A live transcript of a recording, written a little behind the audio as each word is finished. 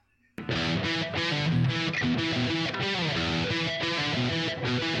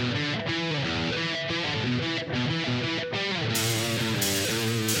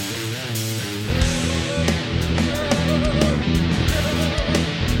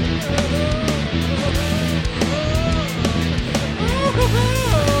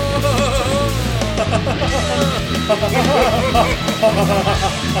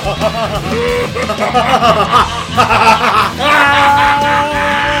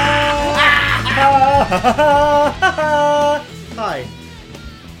Hi.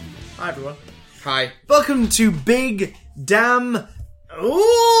 Hi, everyone. Hi. Welcome to Big Damn...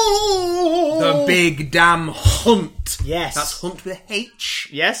 The Big Damn Hunt. Yes. That's Hunt with a H.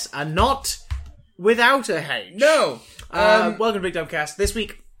 Yes, and not without a H. No. Welcome to Big Damn Cast. This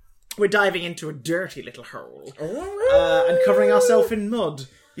week, we're diving into a dirty little hole. And covering ourselves in mud.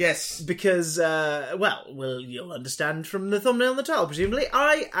 Yes. Because, you'll understand from the thumbnail and the title, presumably.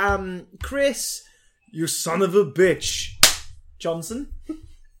 I am Chris, you son of a bitch, Johnson.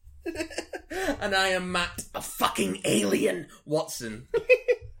 And I am Matt, a fucking alien, Watson.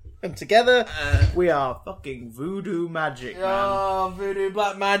 And together, we are fucking voodoo magic, man. Oh, voodoo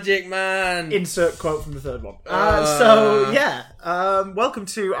black magic, man. Insert quote from the third one. Welcome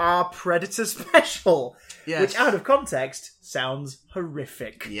to our Predator special. Yes. Which, out of context, sounds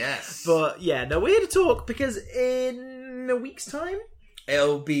horrific. Yes. But, yeah, no, we're here to talk because in a week's time...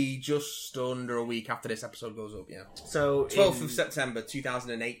 It'll be just under a week after this episode goes up, yeah. So 12th of September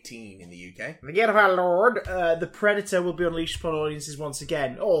 2018 in the UK. The year of our Lord, the Predator will be unleashed upon audiences once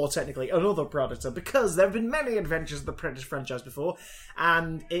again, or technically another Predator, because there have been many adventures of the Predator franchise before,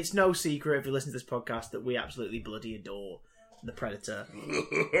 and it's no secret if you listen to this podcast that we absolutely bloody adore the Predator.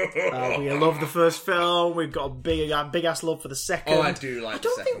 We love the first film. We've got a big ass love for the second. Oh, I do like the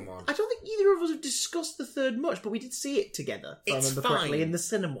second one. I don't think either of us have discussed the third much, but we did see it together. If I remember correctly, in the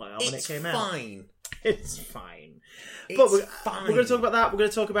cinema when it came out. It's fine. But we're going to talk about that. We're going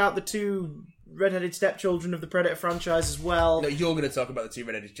to talk about the two redheaded stepchildren of the Predator franchise as well. No, you're going to talk about the two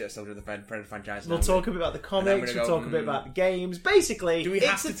redheaded stepchildren of the Predator franchise. We'll talk a bit about the comics. We'll talk a bit about the games. Basically, do we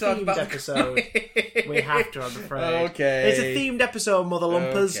have to talk about episode. We have to, I'm afraid. Okay. It's a themed episode, Mother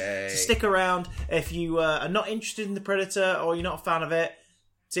Lumpers. Okay. So stick around. If you are not interested in the Predator or you're not a fan of it,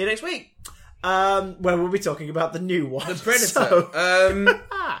 see you next week. Where we'll be talking about the new one. The Predator. So,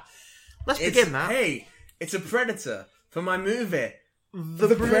 let's begin that. Hey, it's a Predator for my movie.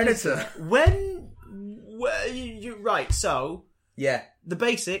 The Predator. Right, so... Yeah. The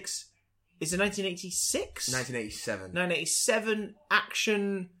basics is a 1986? 1987. 1987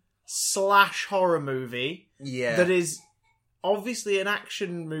 action/horror movie. Yeah. That is obviously an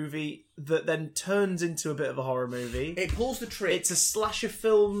action movie that then turns into a bit of a horror movie. It pulls the trick. It's a slasher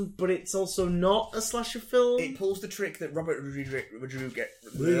film, but it's also not a slasher film. It pulls the trick that Robert Rodriguez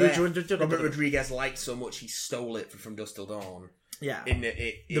liked so much he stole it from Dusk Till Dawn. Yeah.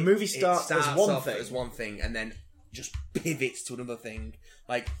 The movie starts as one thing and then just pivots to another thing.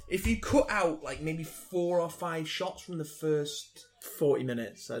 Like, if you cut out, like, maybe 4 or 5 shots from the first... 40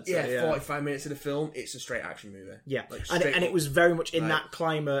 minutes, I'd say. 45 minutes of the film, it's a straight action movie. Yeah, like, and it was very much in that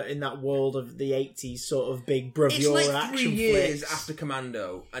climate, in that world of the 80s sort of big bravura action flicks. It's like 3 years flicks. after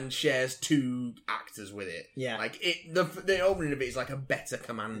Commando and shares 2 actors with it. Yeah. Like, the opening of it is like a better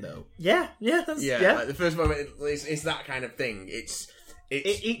Commando. Yeah. Like the first moment, it's that kind of thing. It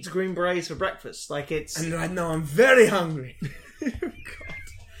eats green berets for breakfast. Like, it's... And I know I'm very hungry. God.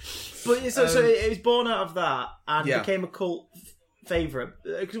 But so it was born out of that and became a cult favourite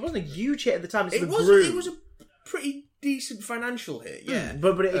because it wasn't a huge hit at the time. It was a pretty decent financial hit, yeah.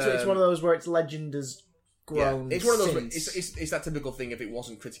 But it's one of those where its legend has grown. Yeah. It's one of those. It's that typical thing. If it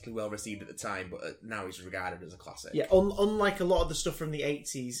wasn't critically well received at the time, but now it's regarded as a classic. Yeah. Unlike a lot of the stuff from the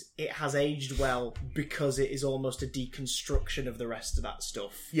 80s, it has aged well because it is almost a deconstruction of the rest of that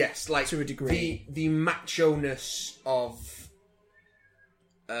stuff. Yes, like to a degree. The macho-ness of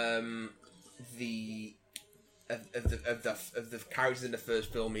the characters in the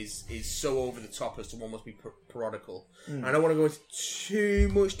first film is so over the top as to almost be parodical. I don't want to go into too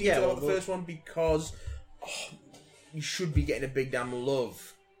much detail about the first one because you should be getting a big damn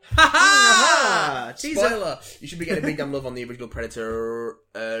love. Spoiler! You should be getting a big damn love on the original Predator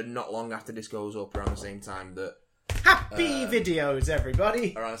not long after this goes up, around the same time that Happy videos,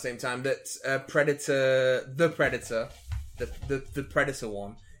 everybody! Around the same time that the Predator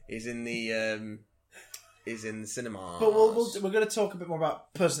one is in the cinema. But we're going to talk a bit more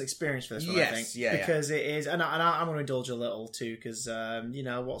about personal experience for this one, I think. Because it is, and I'm going to indulge a little too, because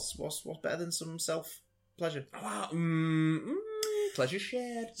what's better than some self-pleasure? Pleasure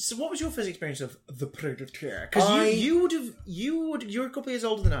shared. So what was your first experience of The Predator? Because you're a couple of years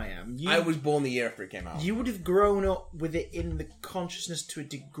older than I am. I was born the year after it came out. You would have grown up with it in the consciousness to a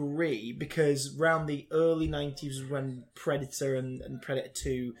degree, because around the early 90s was when Predator and Predator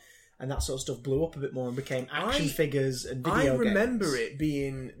 2 and that sort of stuff blew up a bit more and became action figures and video games. I remember it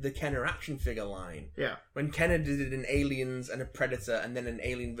being the Kenner action figure line. Yeah. When Kenner did an Aliens and a Predator and then an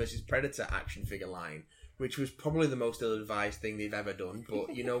Alien versus Predator action figure line, which was probably the most ill-advised thing they've ever done.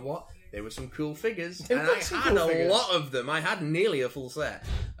 But you know what? There were some cool figures, and I had a lot of them. I had nearly a full set.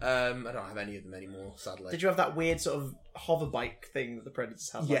 I don't have any of them anymore, sadly. Did you have that weird sort of hover bike thing that the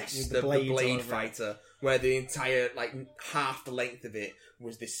Predators had? Yes, with the blade fighter, where the entire, like, half the length of it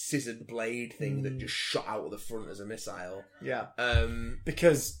was this scissored blade thing that just shot out of the front as a missile. Yeah.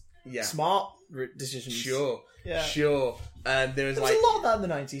 Because... smart decisions. Sure. Yeah. Sure. And there was a lot of that in the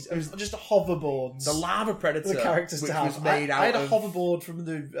 90s. It was just hoverboards. The Lava Predator. The characters to have. Was made I had a hoverboard from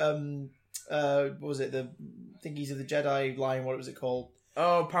the what was it? The Thingies of the Jedi line. What was it called?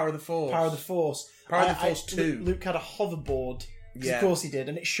 Oh, Power of the Force. Power of the Force. Power of the Force 2. Luke had a hoverboard. Of course he did,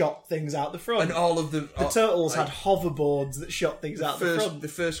 and it shot things out the front. And all of the Turtles had hoverboards that shot things out the front. The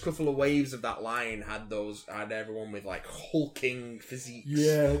first couple of waves of that line had everyone with like hulking physiques.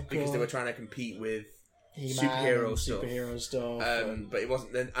 Yeah, because they were trying to compete with superhero stuff. But it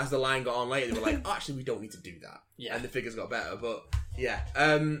wasn't. Then as the line got on later, they were like, oh, actually, we don't need to do that. Yeah, and the figures got better. But yeah,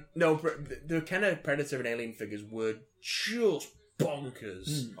 no, the kind of Predator and Alien figures were just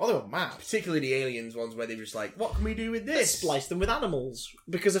bonkers. Oh, they were mad. Particularly the Aliens ones where they were just like, what can we do with this? Splice them with animals.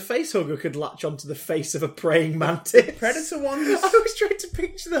 Because a facehugger could latch onto the face of a praying mantis. Predator ones? I always tried to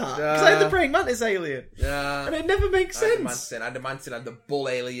picture that. Because I had the praying mantis alien. And it never makes sense. I had the mantis, I had the bull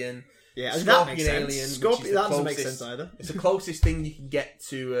alien. Yeah, Scorpion that makes alien. Sense. Scorpion, that doesn't make sense either. It's the closest thing you can get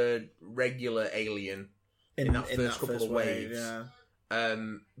to a regular alien in that first couple of waves. Yeah.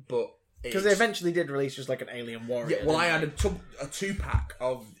 But... Because they eventually did release just like an Alien Warrior. Yeah, well, I had a 2-pack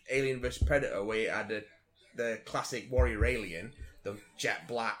of Alien vs Predator where it had the classic Warrior Alien, the jet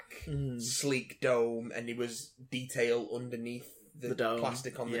black, sleek dome, and it was detail underneath the dome.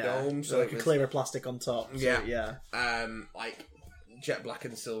 Plastic on the dome. So like a clearer plastic on top. So, yeah. Like jet black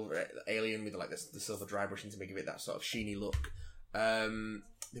and silver Alien with like the silver dry brushing to make it that sort of sheeny look.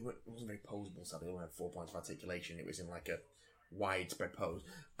 It wasn't very poseable, sadly. They only had 4 points of articulation. It was in like a widespread pose,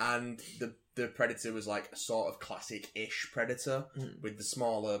 and the Predator was like a sort of classic-ish Predator with the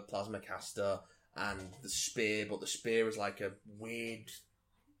smaller plasma caster and the spear, but the spear was like a weird,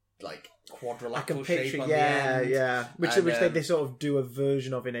 like quadrilateral shape on the end. Yeah, which they sort of do a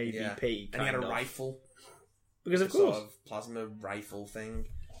version of in AVP. And he had a rifle because of course, sort of plasma rifle thing.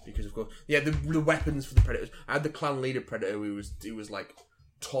 Because of course, the weapons for the Predators. I had the clan leader Predator who was like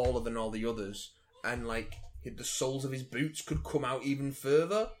taller than all the others, and like the soles of his boots could come out even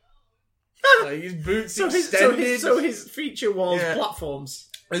further. Like his boots extended. So his feature was platforms.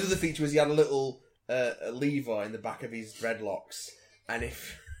 His other feature was he had a little a lever in the back of his dreadlocks, and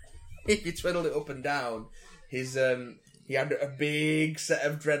if you twiddled it up and down, his he had a big set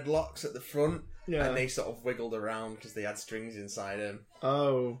of dreadlocks at the front. Yeah. And they sort of wiggled around because they had strings inside them.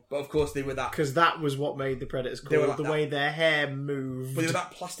 Oh. But of course they were that... Because that was what made the Predators cool, like the way their hair moved. But they were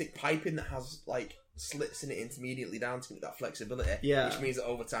that plastic piping that has, like, slits in it intermediately down to give it that flexibility. Yeah. Which means that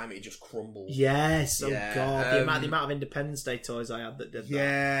over time it just crumbles. Yes, God. The amount of Independence Day toys I had that did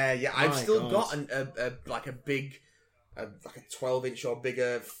that. Yeah. I've still got a big... like a 12-inch or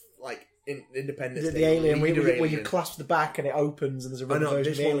bigger, like... Independence the Alien where you clasp the back and it opens and there's a rubber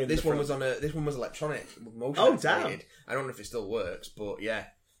version of the Alien. This one was electronic with motion activated. I don't know if it still works, but yeah.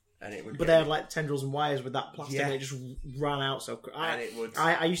 And it would. But they had like tendrils and wires with that plastic, and it just ran out so quick.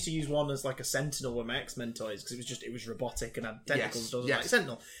 I used to use one as like a Sentinel with my X-Men toys because it was robotic and had tentacles like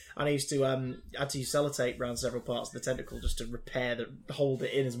Sentinel. And I used to had to use sellotape around several parts of the tentacle just to hold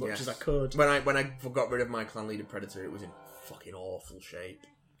it in as much as I could. When I got rid of my clan leader Predator, it was in fucking awful shape.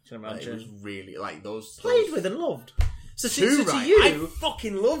 Imagine. It was really like those played with and loved. So to you, I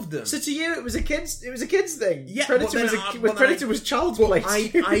fucking loved them. So to you, it was a kids thing. Yeah, Predator was child's play.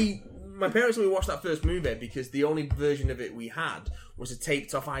 My parents only watched that first movie because the only version of it we had was a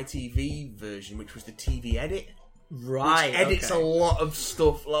taped off ITV version, which was the TV edit. Right, which edits a lot of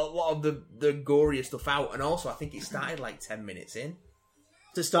stuff, a lot of the gorier stuff out, and also I think it started like 10 minutes in.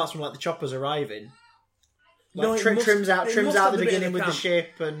 So it starts from like the choppers arriving. Like trims out the beginning with the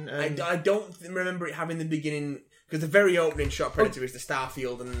ship and... I don't remember it having the beginning because the very opening shot Predator is the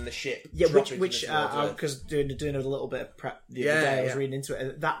starfield and the ship. Yeah, which because doing a little bit of prep the other day, I was reading into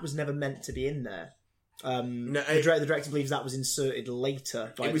it. That was never meant to be in there. The director believes that was inserted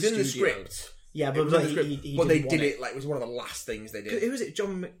later. By it was in the script. Yeah, but they did it like it was one of the last things they did. Who was it?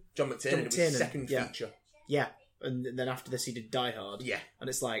 John McTiernan. It was his second feature. Yeah, and then after this he did Die Hard. Yeah, and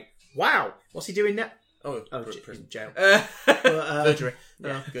it's like, wow, what's he doing now? Prison jail. Surgery.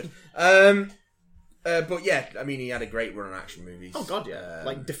 Yeah, good. But yeah, I mean, he had a great run on action movies. Oh god, yeah,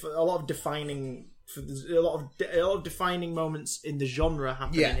 like a lot of defining moments in the genre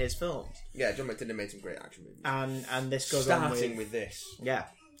happen in his films. Yeah, John McTiernan made some great action movies, and this goes starting with this. Yeah,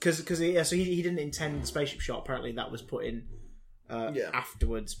 Because he didn't intend the spaceship shot. Apparently, that was put in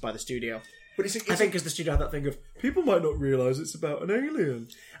afterwards by the studio. But I think because the studio had that thing of people might not realise it's about an alien,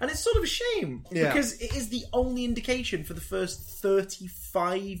 and it's sort of a shame because it is the only indication for the first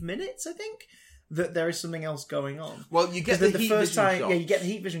 35 minutes, I think, that there is something else going on. Well, you get the first time, shot. yeah, you get the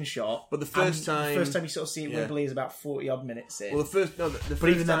heat vision shot, but the first time you sort of see it wibbly is about 40 odd minutes in. Well, the but first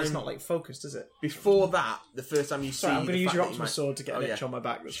even then, time, it's not like focused, is it? Before that, the first time you see, I'm going to use your Optimus sword to get an itch on my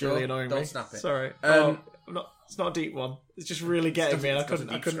back. That's really annoying me. Don't snap it. Sorry, it's not a deep one. It's just really getting me, and I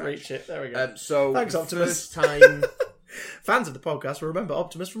couldn't reach it. There we go. So thanks, Optimus. First time fans of the podcast will remember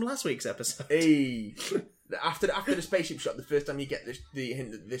Optimus from last week's episode. Hey. After the spaceship shot, the first time you get the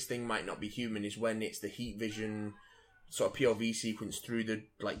hint that this thing might not be human is when it's the heat vision sort of POV sequence through the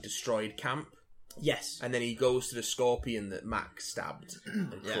destroyed camp. Yes. And then he goes to the scorpion that Max stabbed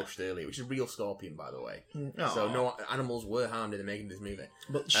and crushed earlier, which is a real scorpion, by the way. So no animals were harmed in the making of this movie.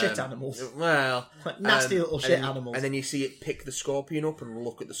 But shit animals. Well... Like nasty little shit animals. And then you see it pick the scorpion up and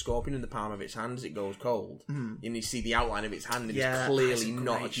look at the scorpion in the palm of its hand as it goes cold. And you see the outline of its hand and it's clearly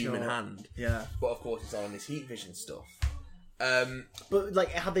not a human hand. Yeah. But of course it's all in this heat vision stuff. But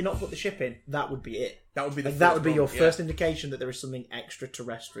had they not put the ship in, that would be it. That would be your first indication that there is something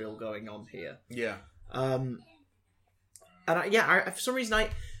extraterrestrial going on here. Yeah. And for some reason I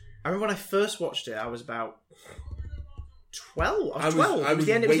remember when I first watched it, I was about 12. I was 12. I was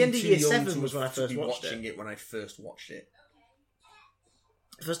the end of year 7 was when I first watched watching it. When I first watched it,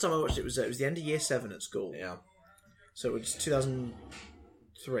 the first time I watched it was the end of year 7 at school. Yeah. So it was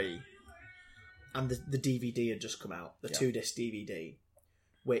 2003. And the DVD had just come out, the 2-disc DVD,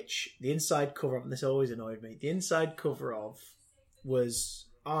 which the inside cover of, and this always annoyed me, the inside cover of was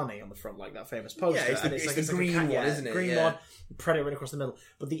Arnie on the front, like that famous poster. Yeah, it's the green one, isn't it? Green one, Predator right across the middle.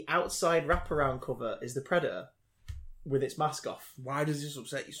 But the outside wraparound cover is the Predator with its mask off. Why does this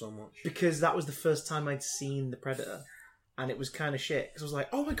upset you so much? Because that was the first time I'd seen the Predator. And it was kind of shit. Because I was like,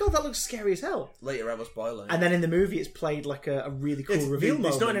 oh my god, that looks scary as hell. Later, I have a spoiler. And then in the movie, it's played like a really cool reveal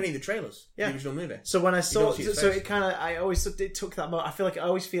moment. It's not in any of the trailers. Yeah. The original movie. So when I saw it, it kind of, it took that moment. I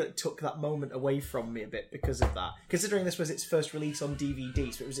always feel it took that moment away from me a bit because of that. Considering this was its first release on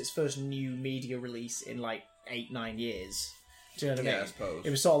DVD, so it was its first new media release in like 8-9 years. Do you know what I mean? Yeah, I suppose. It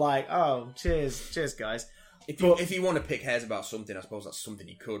was sort of like, oh, cheers, guys. If you want to pick hairs about something, I suppose that's something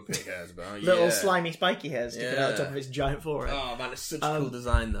you could pick hairs about. Little slimy spiky hairs sticking out the top of its giant forehead. Oh man, it's such a cool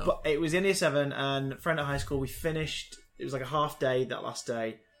design though. But it was in year 7, and a friend at high school, we finished, it was like a half day that last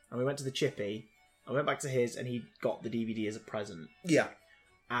day, and we went to the Chippy. I went back to his, and he got the DVD as a present. Yeah.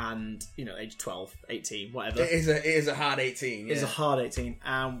 And, age 12, 18, whatever. It is a hard 18, yeah. It is a hard 18,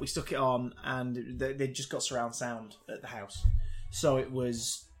 and we stuck it on, and they just got surround sound at the house. So it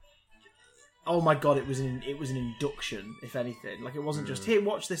was... Oh my god! It was an induction, if anything. Like, it wasn't just here,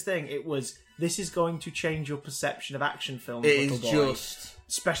 watch this thing. It was, this is going to change your perception of action films. It is just,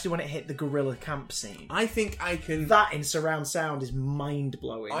 especially when it hit the gorilla camp scene. I think I can. That in surround sound is mind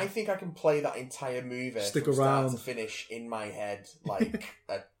blowing. I think I can play that entire movie from start to finish in my head like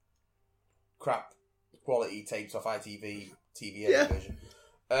a crap quality tapes off ITV TV version.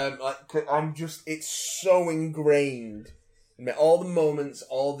 It's so ingrained. All the moments,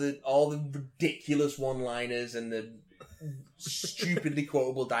 all the ridiculous one-liners and the stupidly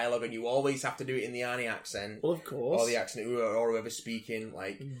quotable dialogue, and you always have to do it in the Arnie accent. Well, of course. Or the accent or whoever's speaking,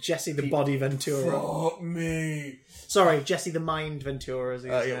 like... Jesse the Body Ventura. Fuck me. Sorry, Jesse the Mind Ventura. As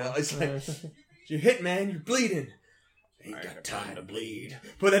it's like, you hit, man, you're bleeding. Ain't got time to bleed.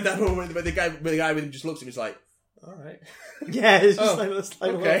 But then that moment where the guy with him just looks at him, he's like, alright. Yeah, it's just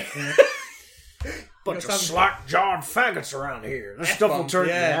like okay. Bunch of slack-jawed faggots around here. This stuff will turn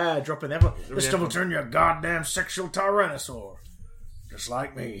dropping F. This stuff will turn you a goddamn sexual tyrannosaur, just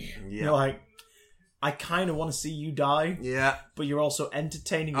like me. Yeah. You're like, I kind of want to see you die. Yeah, but you're also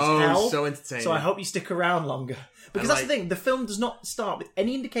entertaining as hell. So entertaining. So I hope you stick around longer, because that's the thing. The film does not start with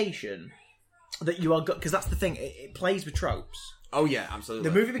any indication that you are because that's the thing. It plays with tropes. Oh yeah, absolutely.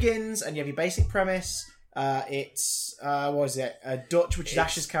 The movie begins and you have your basic premise. It's what is it? Dutch, which is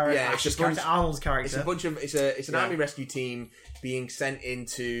Ash's character. Yeah, Ash's character, Arnold's character. It's an army rescue team being sent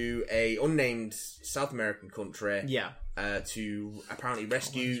into a unnamed South American country. Yeah. To apparently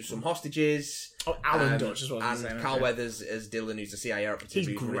rescue some hostages. Oh, Alan Dutch is what I'm saying. saying. And Carl Weathers as Dylan, who's the CIA operative.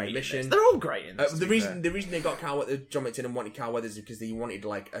 He's great. The mission. They're all great in this. The reason they got John McTiernan wanted Carl Weathers is because they wanted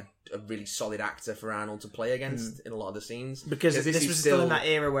like a really solid actor for Arnold to play against in a lot of the scenes. Because this was still in that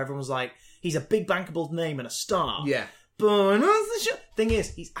era where everyone was like, he's a big bankable name and a star. Yeah. But thing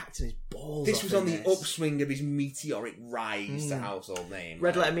is, he's acting his balls balls. This was on the upswing of his meteoric rise to household name.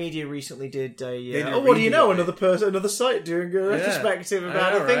 Red Letter Media recently did a. What do you know? Another site doing a retrospective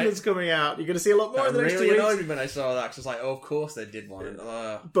about a thing that's coming out. You're going to see a lot more in the next 2 weeks. Really annoyed me when I saw that because I was like, oh, of course they did one.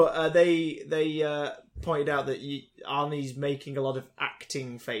 But they pointed out that Arnie's making a lot of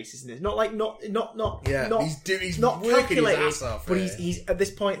acting faces in this. Not he's not calculated, his ass off, but he's at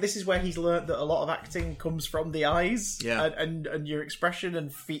this point. This is where he's learned that a lot of acting comes from the eyes, and your expression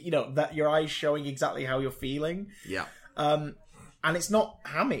and that your eyes showing exactly how you're feeling. Yeah, and it's not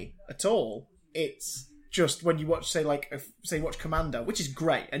hammy at all. It's just when you watch, watch Commando, which is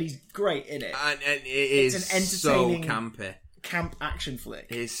great, and he's great in it, and it's an entertaining, so campy. Camp action flick.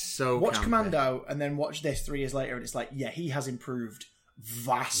 It's so watch campy. Commando and then watch this 3 years later and it's like, yeah, he has improved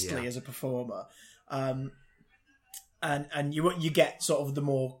vastly as a performer. And you get sort of the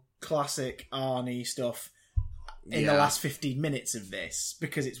more classic Arnie stuff in the last 15 minutes of this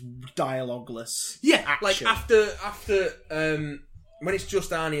because it's dialogueless action. Like after when it's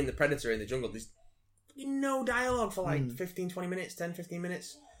just Arnie and the Predator in the jungle, there's no dialogue for 15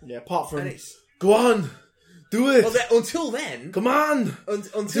 minutes. Yeah, apart from go on, do it. Well, until then, come on.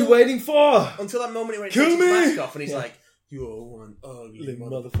 Until waiting for? Until that moment where he takes his mask off and he's like, "You're one ugly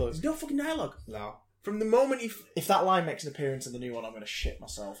motherfucker." There's no fucking dialogue. No. From the moment if that line makes an appearance in the new one, I'm going to shit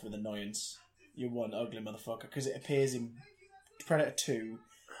myself with annoyance. You're one ugly motherfucker because it appears in Predator 2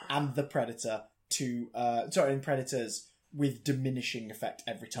 and the Predator in Predators with diminishing effect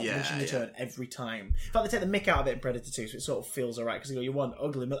every time, diminishing return every time. In fact, they take the mick out of it in Predator 2, so it sort of feels alright because they go, "You're one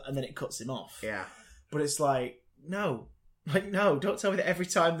ugly," and then it cuts him off. Yeah. But it's like, no, don't tell me that every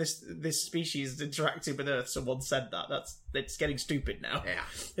time this species is interacting with Earth, someone said that. It's getting stupid now. Yeah,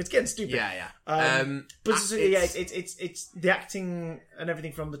 it's getting stupid. Yeah. It's the acting and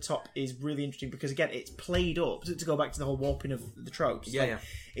everything from the top is really interesting because again, it's played up to go back to the whole warping of the tropes.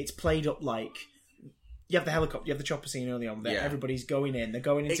 It's played up like you have the helicopter, you have the chopper scene early on. There, everybody's going in. They're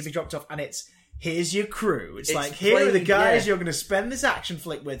going in to be dropped off, and it's. Here's your crew. It's like, here are the guys you're going to spend this action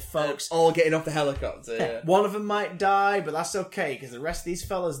flick with, folks. All getting off the helicopter. Yeah. One of them might die, but that's okay, because the rest of these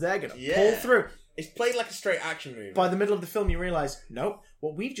fellas, they're going to pull through. It's played like a straight action movie. By the middle of the film, you realise, nope,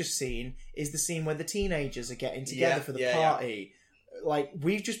 what we've just seen is the scene where the teenagers are getting together for the party. Like,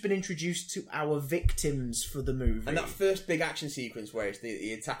 we've just been introduced to our victims for the movie. And that first big action sequence where it's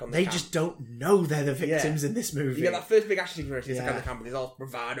the attack on the camp. They just don't know they're the victims in this movie. You get that first big action sequence where it's the attack on the camp and it's all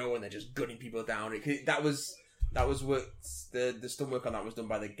bravado and they're just gunning people down. That was what the stunt work on that was done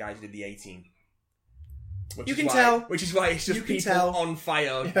by the guys who did the A-Team. Which is why it's just people on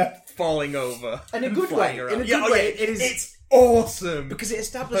fire falling over. In a good way. It's awesome. Because it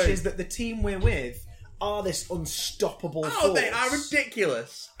establishes that the team we're with are this unstoppable force. They are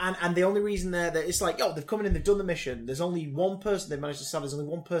ridiculous. And the only reason it's like, they've come in, they've done the mission. There's only one person they've managed to salvage. There's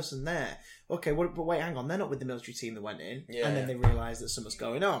only one person there. Okay, but wait, hang on. They're not with the military team that went in. Yeah, and then they realise that something's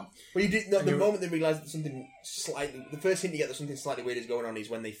going on. Well, the moment they realise that something slightly... The first hint you get that something slightly weird is going on is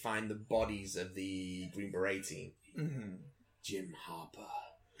when they find the bodies of the Green Beret team. Mm-hmm. Jim Harper.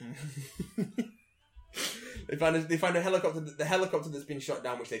 They find a helicopter, the helicopter that's been shot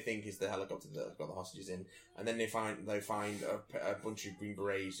down, which they think is the helicopter that's got the hostages in, and then they find a bunch of Green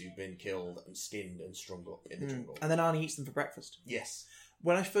Berets who've been killed and skinned and strung up in the jungle. And then Arnie eats them for breakfast. Yes.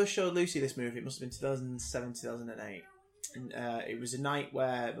 When I first showed Lucy this movie, it must have been 2007, 2008. And it was a night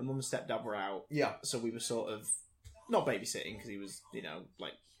where my mum and stepdad were out. Yeah. So we were sort of not babysitting because he was,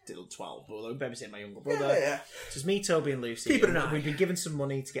 still 12, but we were babysitting my younger brother. Yeah. So it was me, Toby, and Lucy. Keep it an eye. We'd been given some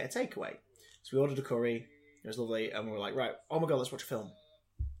money to get a takeaway. So we ordered a curry. It was lovely, and we were like, right, oh my god, let's watch a film.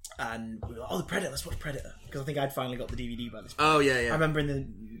 And we were like, the Predator, let's watch Predator. Because I think I'd finally got the DVD by this point. Oh, yeah. I remember in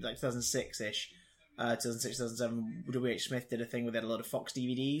the 2006-ish, 2006, 2007, W.H. Smith did a thing where they had a lot of Fox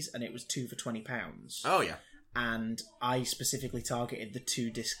DVDs, and it was 2 for £20. Oh, yeah. And I specifically targeted the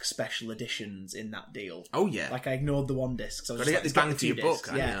 2-disc special editions in that deal. Oh, yeah. Like, I ignored the 1-disc. So I was got to get this bang for your buck.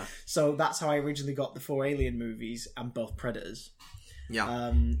 Yeah. So that's how I originally got the 4 Alien movies and both Predators. Yeah.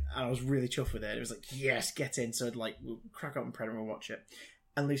 And I was really chuffed with it. It was like, yes, get in. So we'll crack open Predator and we'll watch it.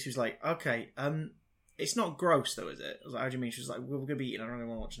 And Lucy was like, okay, it's not gross though, is it? I was like, how do you mean? She was like, we're going to be eating. I don't really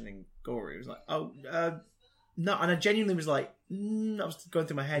want to watch anything gory. It was like, no. And I genuinely was like, I was going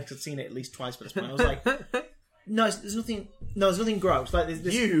through my head because I'd seen it at least twice by this point. I was like, no, there's nothing gross. Like,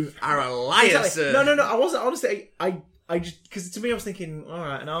 you are a liar, sir. No. I wasn't. Honestly, I just, because to me, I was thinking, all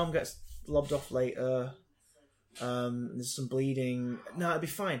right, an arm gets lobbed off later. There's some bleeding. No, it'd be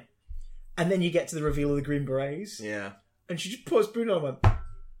fine. And then you get to the reveal of the Green Berets. Yeah. And she just put a spoon on and went,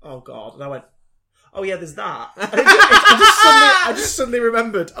 oh god. And I went, oh yeah, there's that. I just suddenly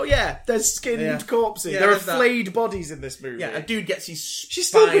remembered, oh yeah, there's skinned corpses. There are flayed bodies in this movie. Yeah, a dude gets his She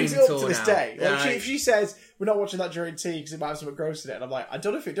still brings it up to this out. day. Like, Yeah, if she says, we're not watching that during tea because it might have something gross in it, and I'm like, I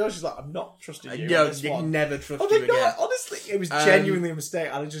don't know if it does. She's like, I'm not trusting you. No, on this you one. can never trust Oh, you no, again. honestly, it was genuinely a mistake,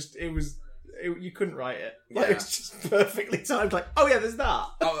 and you couldn't write it. Like, Yeah. it was just perfectly timed. Like, oh yeah, there's that.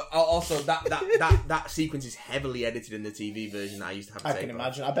 Also, that sequence is heavily edited in the TV version that I used to have to I take can off.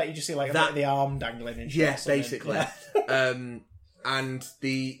 imagine. I bet you just see like a bit of the arm dangling and shit. Yeah, or something. basically. Yeah. And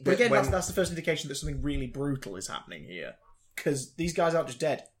But again, that's the first indication that something really brutal is happening here. Because these guys aren't just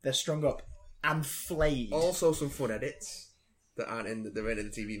dead; they're strung up and flayed. also some fun edits that aren't in the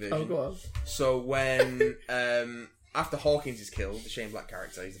TV version. Oh, go on. So when after Hawkins is killed, the Shane Black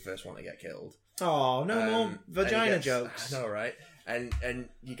character, he's the first one to get killed. Oh, no more vagina jokes. I know, right? And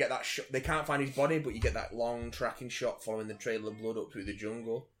you get that shot. They can't find his body, but you get that long tracking shot following the trail of blood up through the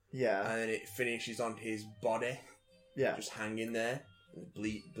jungle. Yeah. And then it finishes on his body, just hanging there,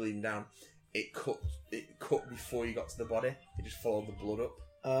 bleeding down. It cut before you got to the body. It just followed the blood up.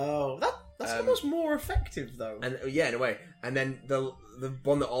 Oh, that's almost more effective though. And yeah, in a way. And then the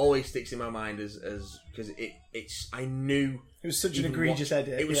one that always sticks in my mind is because I knew it was such an egregious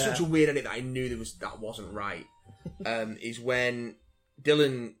edit. It was such a weird edit that I knew that wasn't right. Is when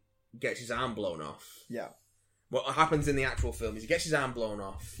Dylan gets his arm blown off. Yeah. What happens in the actual film is he gets his arm blown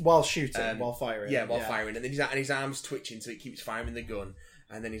off while shooting, while firing. Yeah, while firing, and then his arm's twitching, so he keeps firing the gun.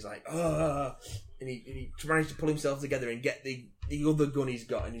 And then he's like, oh, and he tries to pull himself together and get the other gun he's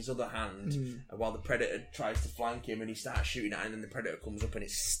got in his other hand. And while the Predator tries to flank him, and he starts shooting at him, and then the Predator comes up and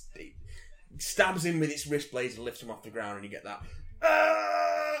it stabs him with its wrist blades and lifts him off the ground, and you get that.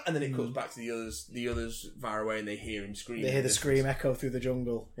 And then it cuts back to the others far away, and they hear him scream. They hear the scream echo through the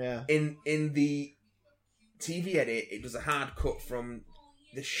jungle. Yeah. In the TV edit, it was a hard cut from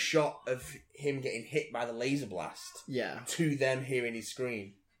the shot of him getting hit by the laser blast to them hearing his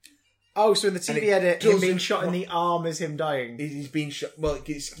scream. Oh, so in the TV edit, him being shot in the arm is him dying. He's being shot. Well,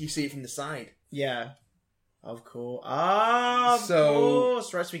 you see it from the side. Yeah. Of course. Of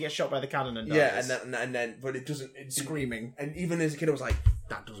course. Right, so he gets shot by the cannon and dies. Yeah, and then, but it doesn't... Screaming. And even as a kid, I was like,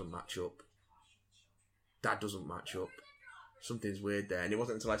 that doesn't match up. That doesn't match up. Something's weird there. And it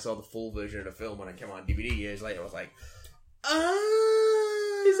wasn't until I saw the full version of the film when it came on DVD years later, I was like,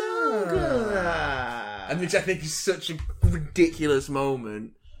 and which I think is such a ridiculous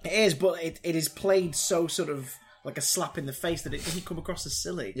moment. It is, but it is played so sort of like a slap in the face that it doesn't come across as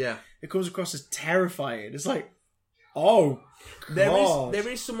silly. Yeah. It comes across as terrifying. It's like, oh, God. There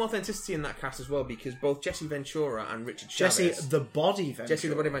is some authenticity in that cast as well, because both Jesse Ventura and Richard Chavez... Jesse the Body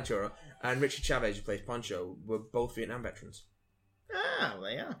Ventura and Richard Chavez, who plays Poncho, were both Vietnam veterans. Ah, well,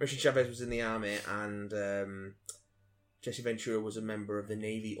 they are. Richard Chavez was in the army, and Jesse Ventura was a member of the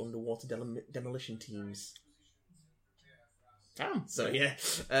Navy underwater demolition teams. Damn. So yeah,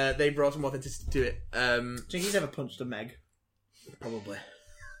 they brought some authenticity to it. Do you think he's ever punched a Meg? Probably.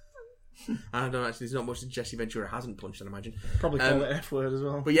 I don't know, actually, there's not much that Jesse Ventura hasn't punched, I'd imagine. Probably call it an F word as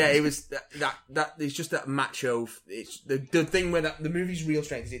well. But yeah, it was that it's just that macho. It's the thing where the movie's real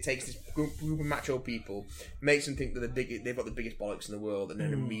strength is it takes this group of macho people, makes them think that they've got the biggest bollocks in the world, and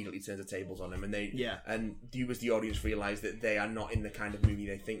then immediately turns the tables on them. And and you as the audience realise that they are not in the kind of movie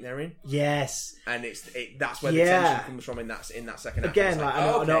they think they're in. Yes, and that's where the tension comes from in that second act. Again,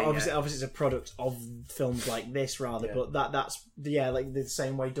 I know obviously it's a product of films like this rather, but that's like the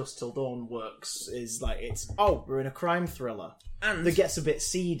same way Dusk Till Dawn works is like we're in a crime thriller and that gets a bit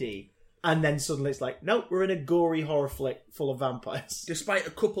seedy, and then suddenly it's like, nope, we're in a gory horror flick full of vampires. Despite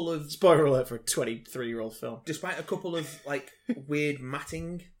a couple of spoiler alert for a 23-year-old film. Despite a couple of like weird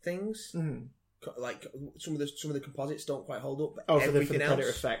matting things, like some of the composites don't quite hold up. But for the Predator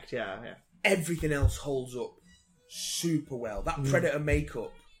effect, yeah. Everything else holds up super well. That Predator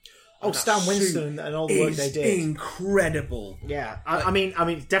makeup. Stan Winston and all the work they did. Incredible. Yeah. I mean,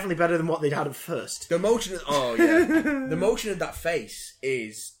 it's definitely better than what they'd had at first. The motion the motion of that face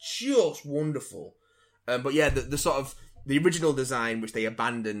is just wonderful. But yeah, the sort of the original design, which they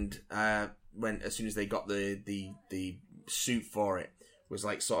abandoned as soon as they got the suit for it, was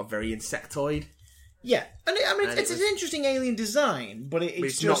like sort of very insectoid. Yeah, and it's an interesting alien design, but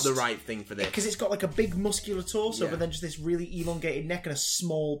it's just not the right thing for this, because it's got like a big muscular torso, but then just this really elongated neck and a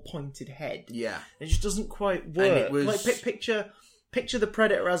small pointed head. Yeah, it just doesn't quite work. And it was like picture the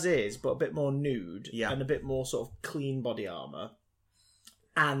Predator as is, but a bit more nude, and a bit more sort of clean body armor,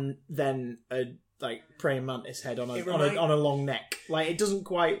 and then a like praying mantis head on a long neck. Like it doesn't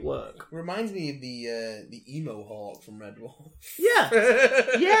quite work. Reminds me of the emo hawk from Red Wolf. Yeah.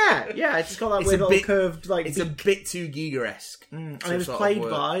 It's got that weird little curved like. It's a bit too Giger-esque. And it was played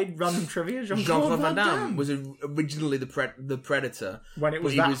by random trivia. Jean-Claude Van Damme was originally the Predator when it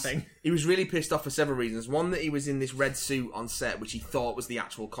was that thing. He was really pissed off for several reasons. One, that he was in this red suit on set, which he thought was the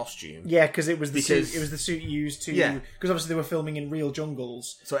actual costume. Yeah, because it was the suit. It was the suit used to. Yeah. Because obviously they were filming in real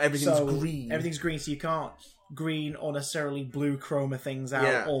jungles, so everything's green. Everything's green, so you can't green or necessarily blue chroma things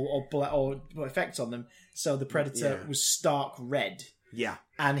out or effects on them. So the Predator was stark red. Yeah.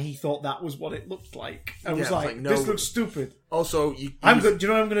 And he thought that was what it looked like. And was like, no, this looks stupid. Also, do you know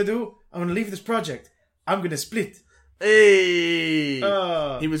what I'm going to do? I'm going to leave this project. I'm going to split. Hey!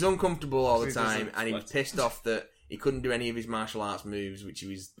 He was uncomfortable all the time, and he was pissed off that he couldn't do any of his martial arts moves, which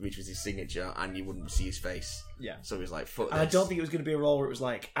was his signature, and you wouldn't see his face. Yeah. So he was like, fuck this. And I don't think it was going to be a role where it was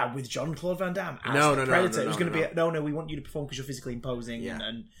like, with Jean-Claude Van Damme as the Predator. It was going to be, no, we want you to perform because you're physically imposing. Yeah.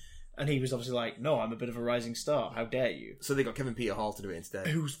 And he was obviously like, no, I'm a bit of a rising star. How dare you? So they got Kevin Peter Hall to do it instead.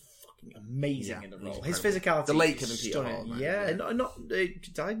 Who's fucking amazing in the role. His physicality. The late Kevin Peter Hall. Man. Yeah, he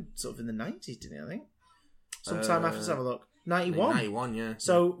died sort of in the 90s, didn't he, I think? Sometime after, let's have a look. 91. 91, yeah.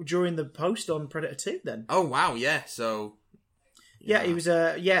 So during the post on Predator 2 then. Oh, wow, yeah. So... Yeah, he was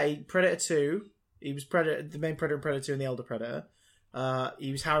Predator 2. He was the main Predator in Predator 2 and the Elder Predator.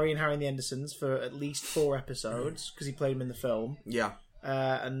 He was Harry and Harry and the Hendersons for at least 4 episodes because he played him in the film. Yeah.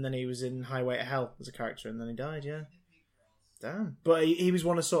 And then he was in Highway to Hell as a character, and then he died. Yeah, damn. But he was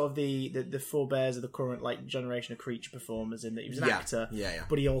one of sort of the forebears of the current like generation of creature performers. In that he was an actor,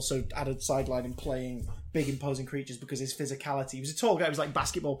 but he also had a sideline in playing big imposing creatures because his physicality. He was a tall guy. He was like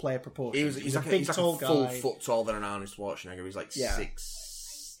basketball player proportions. He's like a big tall guy, full foot taller than an Arnold Schwarzenegger. He was like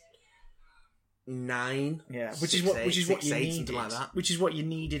 6'9", which is what you needed, like that. Which is what you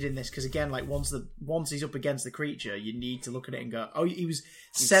needed in this, because again, like once he's up against the creature, you need to look at it and go, oh, he was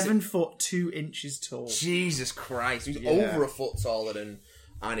 7 foot 2 inches tall. Jesus Christ, he's over a foot taller than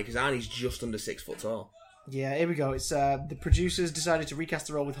Arnie, because Arnie's just under 6 foot tall. Yeah, here we go. It's the producers decided to recast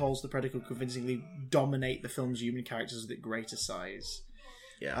the role with Halls the Predator could convincingly dominate the film's human characters with greater size.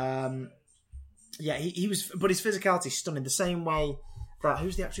 Yeah, he was, but his physicality is stunning. The same way. But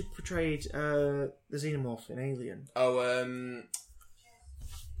who's the actor who portrayed the xenomorph in Alien?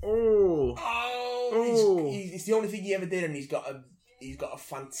 It's the only thing he ever did, and he's got a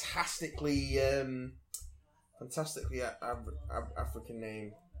fantastically African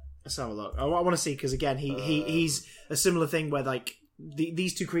name. Let's have a look. I want to see, because again, he's a similar thing where like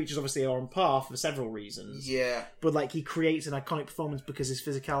these two creatures obviously are on par for several reasons. Yeah, but like he creates an iconic performance because his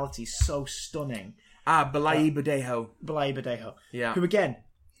physicality is so stunning. Balayi Badejo. Yeah. Who, again,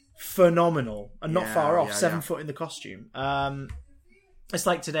 phenomenal. And not far off. 7 foot in the costume. It's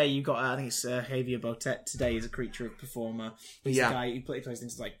like today, you got, I think it's Javier Botet today is a creature performer. He's the guy who plays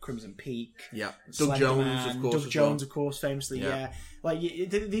things like Crimson Peak. Yeah. Doug Jones, of course, famously. Yeah. Like,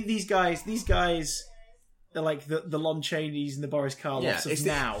 these guys are like the Lon Chaney's and the Boris Karloffs of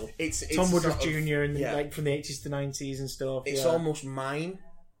now. It's Tom Woodruff Jr. and like from the 80s to 90s and stuff. It's almost mine.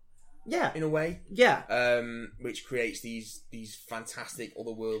 Yeah, in a way. Yeah, which creates these fantastic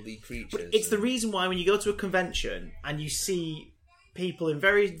otherworldly creatures. But it's the reason why when you go to a convention and you see people in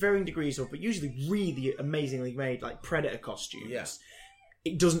varying degrees of, but usually really amazingly made like Predator costumes,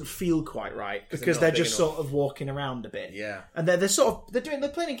 it doesn't feel quite right because they're just sort of walking around a bit. Yeah, and they're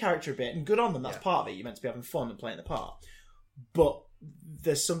playing in character a bit, and good on them. That's part of it. You're meant to be having fun and playing the part, but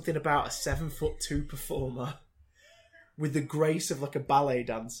there's something about a 7'2" performer with the grace of like a ballet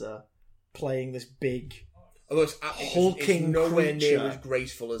dancer playing this big, hulking it's nowhere creature. Near as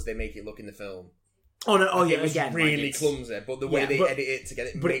graceful as they make it look in the film. Oh no! Oh yeah, it was again, really like clumsy. But the way they edit it to get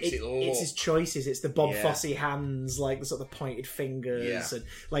it makes it look. It's his choices. It's the Bob Fosse hands, like the sort of pointed fingers, and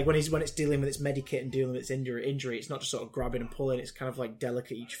like when it's dealing with its medikit and dealing with its injury, it's not just sort of grabbing and pulling. It's kind of like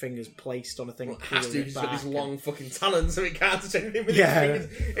delicate. Each finger's placed on a thing. Well, it has to. It's got these long fucking talons, so it can't touch anything with its fingers.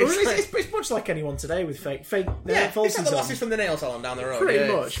 It's much like anyone today with fake. It's like the lasses from the nail salon down the road.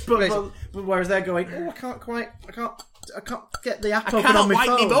 Pretty much, but whereas they're going, I can't get the app open on my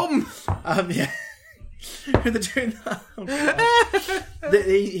phone. Yeah. They're doing that.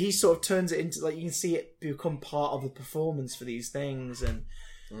 He sort of turns it into, like, you can see it become part of the performance for these things, and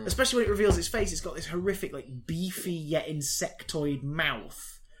especially when it reveals its face, it's got this horrific, like, beefy yet insectoid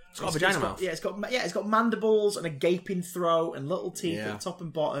mouth. It's got a vagina mouth. It's got mandibles and a gaping throat and little teeth at the top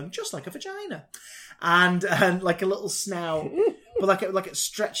and bottom, just like a vagina, and like a little snout, but like a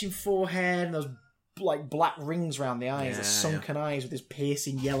stretching forehead and those like black rings around the eyes, the sunken eyes with his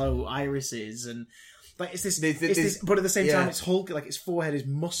piercing yellow irises, and Like it's this, but at the same time, it's hulky. Like its forehead is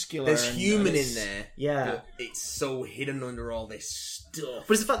muscular. There's human in there. Yeah, but it's so hidden under all this stuff.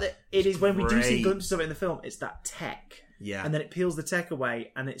 But it's the fact that it is when we do see glimpses of it in the film, it's that tech. Yeah, and then it peels the tech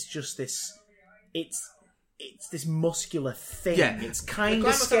away, and it's just this. It's this muscular thing. Yeah. It's kind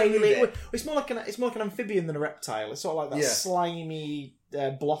of scaly. It's more like an amphibian than a reptile. It's sort of like that slimy,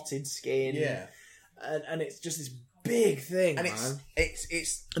 blotted skin. Yeah, and it's just this big thing, and man.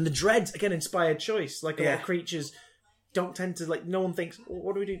 It's and the dreads again, inspired choice. Like a lot of creatures don't tend to like. No one thinks,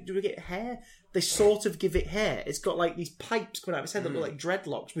 what do we do? Do we get hair? They sort of give it hair. It's got like these pipes coming out of its head that look like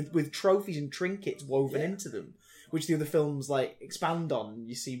dreadlocks with trophies and trinkets woven into them. Which the other films like expand on.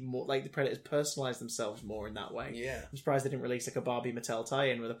 You see more like the Predators personalise themselves more in that way. Yeah, I'm surprised they didn't release like a Barbie Mattel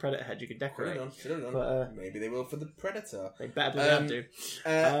tie-in with a Predator head you could decorate. Should have done. But, maybe they will for the Predator. They better believe do.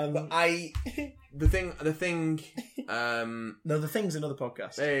 But the thing. No, the Thing's another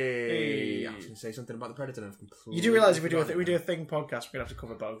podcast. Hey, I was going to say something about the Predator. And I've completely you do realise if we do a Thing podcast, we're going to have to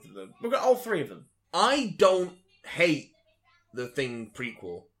cover both of them. We've got all three of them. I don't hate the Thing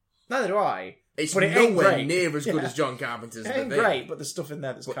prequel. Neither do I. It's nowhere near as good as John Carpenter's The Thing. Great, but there's stuff in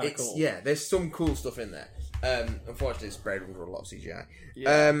there that's kind of cool. Yeah, there's some cool stuff in there. Unfortunately, it's buried under a lot of CGI.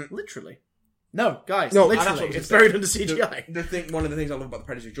 Yeah, literally. No, guys, literally, it's buried under CGI. One of the things I love about the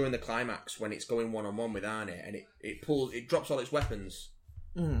Predator is during the climax when it's going one-on-one with Arnie and it drops all its weapons.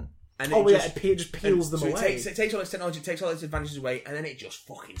 Mm. And it just peels them away. It takes all its technology, it takes all its advantages away, and then it just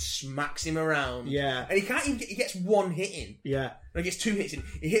fucking smacks him around. Yeah. And he can't even he gets one hit in. Yeah. And he gets two hits in.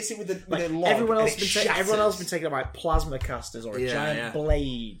 He hits it with a log. Everyone else has been taken out by plasma casters or a giant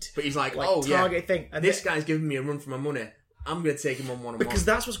blade. But he's like target thing. And this guy's giving me a run for my money. I'm going to take him on one-on-one. Because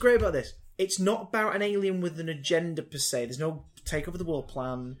that's what's great about this. It's not about an alien with an agenda per se. There's no take over the world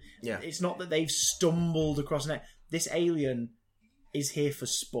plan. Yeah. It's not that they've stumbled across an... This alien is here for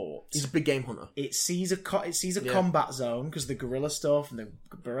sport. He's a big game hunter. It sees a combat zone because the gorilla stuff and the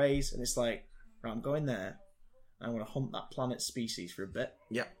berets, and it's like, right, I'm going there. I'm going to hunt that planet species for a bit.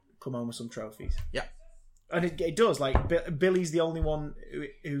 Yeah. Come home with some trophies. Yeah. And it does. Like Billy's the only one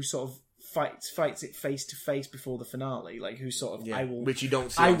who sort of fights it face to face before the finale. Like who sort of which you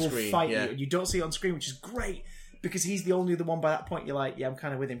don't see on screen. I will fight you. And you don't see it on screen, which is great. Because he's the only other one by that point. You're like, yeah, I'm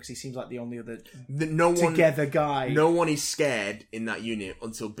kind of with him because he seems like the only other together guy. No one is scared in that unit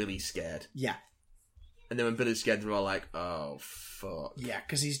until Billy's scared. Yeah. And then when Billy's scared, they're all like, oh, fuck. Yeah,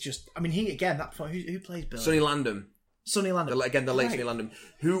 because he's just... I mean, who plays Billy? Sonny Landham. Sonny Landham. The late Sonny Landham.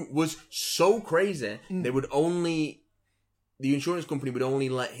 Who was so crazy, the insurance company would only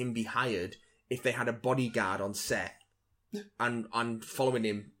let him be hired if they had a bodyguard on set and following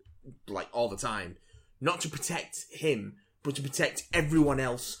him like all the time. Not to protect him, but to protect everyone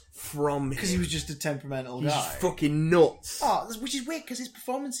else from him. Because he was just a temperamental guy. He's fucking nuts. Oh, which is weird because his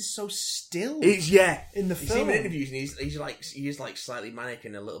performance is so still. In the film. You see him in interviews and he is slightly manic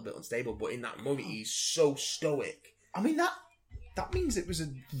and a little bit unstable, but in that movie he's so stoic. I mean that means it was a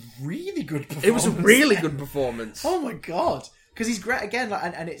really good performance. It was a really good performance. Oh my god. Because he's great again,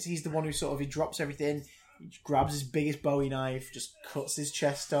 he's the one who sort of he drops everything. He grabs his biggest Bowie knife, just cuts his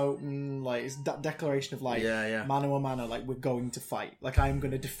chest open, like it's that declaration of like mano a mano, like we're going to fight. Like I'm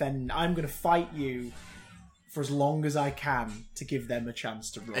going to fight you for as long as I can to give them a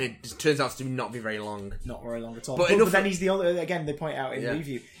chance to run. And it turns out to not be very long. Not very long at all. But then he's the only, again, they point out in the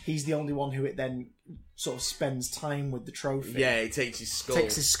review, he's the only one who it then sort of spends time with the trophy. Yeah, he takes his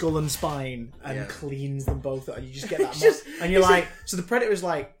skull and spine and cleans them both up, and you just get that and you're like, so the Predator is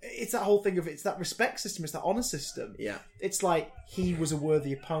like, it's that whole thing of, it's that respect system, it's that honor system. Yeah. It's like, he was a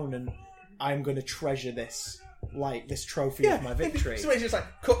worthy opponent, I'm going to treasure this, like, this trophy of my victory. So it's just like,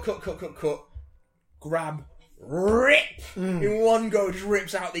 cut, grab, rip! In one go, just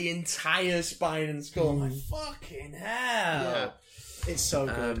rips out the entire spine and skull. I'm like, fucking hell! Yeah. It's so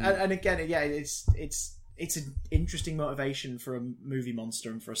good, and again, it's an interesting motivation for a movie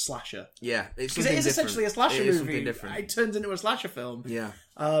monster and for a slasher. Yeah, because it is essentially a slasher movie. Different. It turns into a slasher film. Yeah,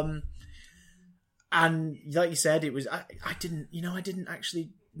 and like you said, it was. I didn't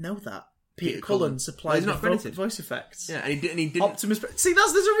actually know that Peter Cullen supplies voice effects. Yeah, and he didn't. Optimus. See,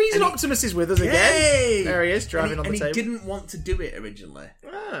 there's a reason Optimus is with us again. Yay! There he is, driving on the table. And he didn't want to do it originally,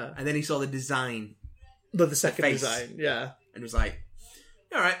 and then he saw the design, the second design, and was like,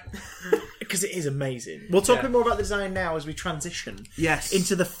 all right. Because it is amazing. We'll talk a bit more about the design now as we transition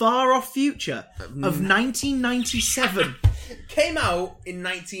into the far-off future of 1997. Came out in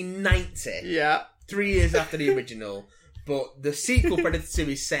 1990. Yeah. 3 years after the original. But the sequel, Predator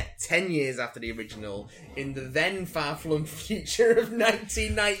 2, is set 10 years after the original in the then far-flung future of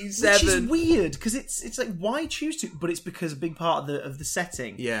 1997. Which is weird, because it's like, why choose to? But it's because a big part of the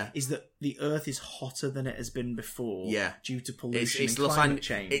setting is that the Earth is hotter than it has been before due to pollution and climate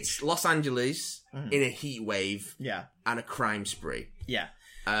change. It's Los Angeles in a heat wave and a crime spree. Yeah.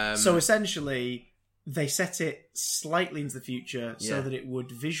 So essentially, they set it slightly into the future so that it would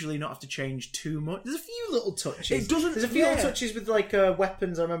visually not have to change too much. There's a few little touches. There's a few little touches with like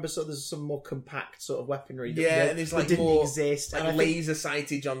weapons. I remember there's some more compact sort of weaponry. And there's like didn't more exist. like laser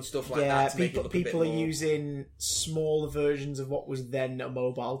sightage on stuff like that. To People are using smaller versions of what was then a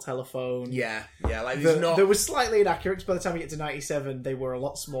mobile telephone. Like there was slightly inaccurate, because by the time we get to 97, they were a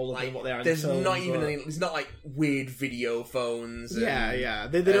lot smaller than what they are in the film. There's not like weird video phones.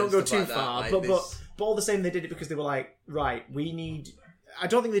 They don't go too far, but all the same, they did it because they were like, right, we need... I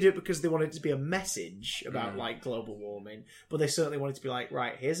don't think they do it because they wanted it to be a message about, like, global warming, but they certainly wanted to be like,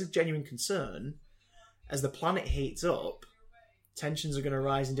 right, here's a genuine concern. As the planet heats up, tensions are going to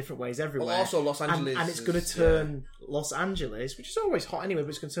rise in different ways everywhere. Well, also Los Angeles... And it's going to turn Los Angeles, which is always hot anyway, but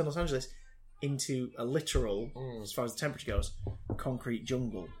it's going to turn Los Angeles into a literal, as far as the temperature goes, concrete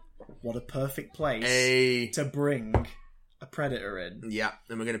jungle. What a perfect place to bring... a Predator in. Yeah,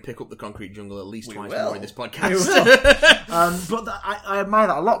 and we're going to pick up the concrete jungle at least twice more in this podcast. But I admire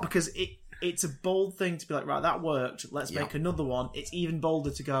that a lot, because it's a bold thing to be like, right, that worked, let's make another one. It's even bolder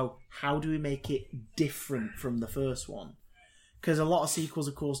to go, how do we make it different from the first one? Because a lot of sequels,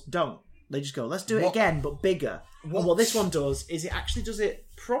 of course, don't. They just go, let's do it again, but bigger. And what this one does is it actually does it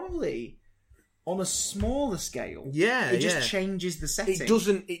probably on a smaller scale. It just changes the setting.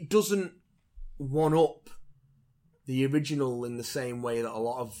 It doesn't one-up the original in the same way that a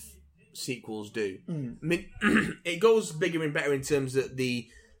lot of sequels do. I mean, it goes bigger and better in terms that the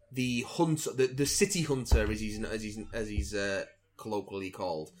hunter, the city hunter, as he's colloquially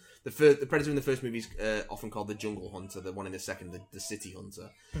called. The Predator in the first movie is often called the jungle hunter. The one in the second, the city hunter.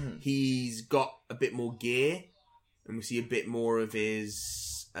 He's got a bit more gear, and we see a bit more of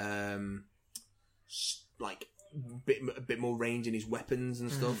his like a bit more range in his weapons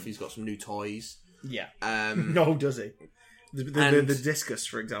and stuff. He's got some new toys. Yeah. No, does he? The discus,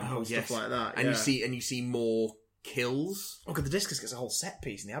 for example, stuff like that. And you see more kills. Oh, because the discus gets a whole set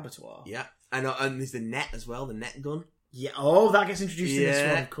piece in the abattoir. Yeah, and there's the net as well, the net gun. Yeah. Oh, that gets introduced in this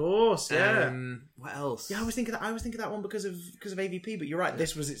one, of course. Yeah. What else? Yeah, I was thinking that one because of AVP, but you're right.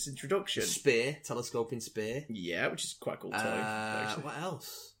 This was its introduction. Spear, telescoping spear. Yeah, which is quite a cool toy. What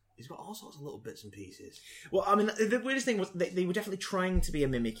else? He's got all sorts of little bits and pieces. Well, I mean, the weirdest thing was they were definitely trying to be a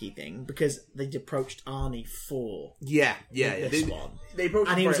mimicky thing, because they'd approached Arnie for this one. They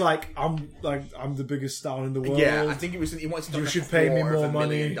approached and he was like, I'm the biggest star in the world. Yeah, I think it was. He wanted to. You should pay me more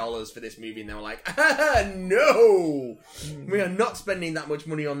money. $1 million for this movie, and they were like, no, we are not spending that much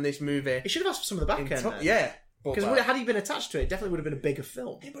money on this movie. He should have asked for some of the back end. Because had he been attached to it, definitely would have been a bigger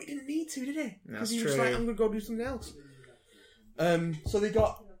film. Yeah, but he didn't need to, did he? Because he was like, I'm going to go do something else. So they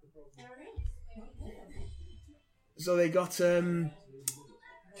got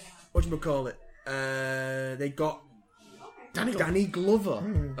whatchamacallit? They got Danny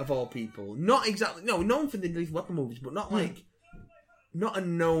Glover of all people. Not exactly known for the Lethal Weapon movies, but not like not a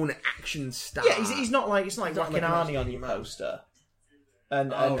known action star. Yeah, he's not like whacking Arnie on your poster and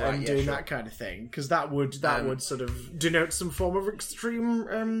doing that kind of thing, because that would sort of denote some form of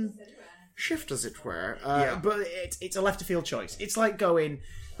extreme shift, as it were. But it's a left of field choice. It's like going,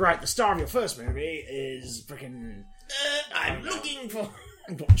 right, the star of your first movie is freaking. I'm looking for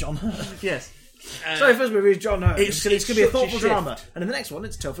John Hurt. Yes. Sorry, first movie is John Hurt. It's going to be a thoughtful shift. drama, and in the next one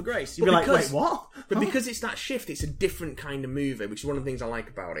it's Topher Grace. You'd be like, wait, what? But because it's that shift, it's a different kind of movie, which is one of the things I like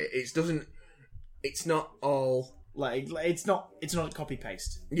about it. It's not all like it's not copy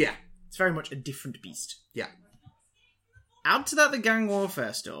paste. Yeah, it's very much a different beast. Yeah. Add to that the gang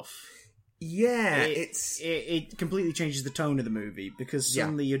warfare stuff. Yeah, it completely changes the tone of the movie, because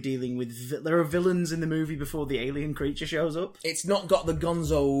suddenly you're dealing with there are villains in the movie before the alien creature shows up. It's not got the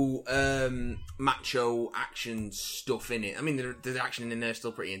gonzo macho action stuff in it. I mean, the action in there is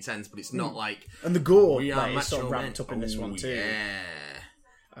still pretty intense, but it's not like, and the gore is sort of ramped up in this one too. Yeah.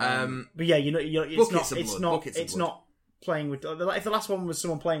 But yeah, it's not playing with. If the last one was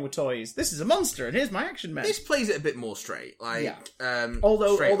someone playing with toys, this is a monster, and here's my action man. This plays it a bit more straight,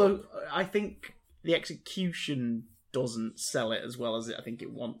 although I think the execution doesn't sell it as well as I think it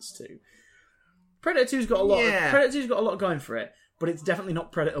wants to. Predator 2's got a lot. Predator 2's got a lot going for it, but it's definitely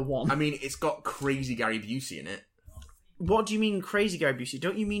not Predator 1. I mean, it's got crazy Gary Busey in it. What do you mean crazy Gary Busey?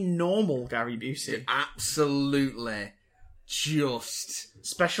 Don't you mean normal Gary Busey? Absolutely. just...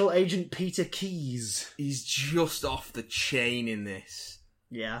 Special Agent Peter Keyes. He's just off the chain in this.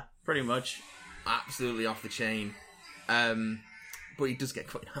 Yeah, pretty much. Absolutely off the chain. But he does get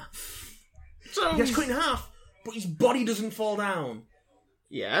cut in half. So He gets cut in half, but his body doesn't fall down.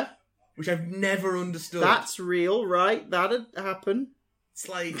 Yeah. Which I've never understood. That's real, right? That'd happen. It's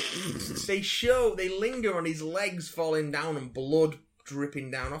like, they linger on his legs falling down and blood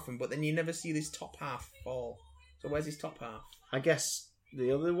dripping down off him, but then you never see this top half fall. So where's his top half? I guess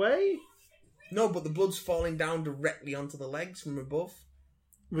the other way? No, but the blood's falling down directly onto the legs from above.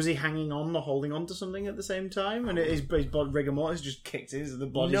 Was he hanging on or holding on to something at the same time? And his body, rigor mortis just kicked in, the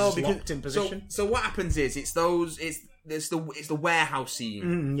body's locked in position? So what happens is, it's the warehouse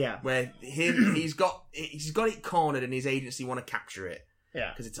scene. Yeah. Where he's got it cornered and his agency want to capture it.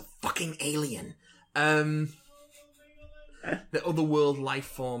 Yeah. Because it's a fucking alien. The Otherworld Life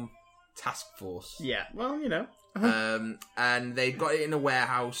Form Task Force. Yeah, well, you know. And they've got it in a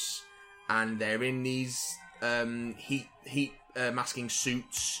warehouse, and they're in these heat masking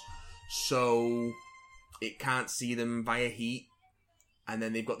suits, so it can't see them via heat. And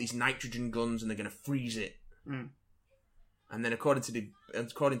then they've got these nitrogen guns, and they're going to freeze it. And then, according to the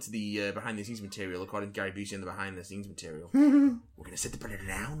behind the scenes material, according to Gary Busey and the behind the scenes material, we're going to sit the Predator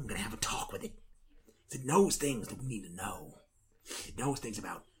down. We're going to have a talk with it. It knows things that we need to know. It knows things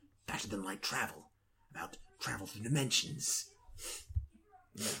about faster than light travel, about travel through dimensions.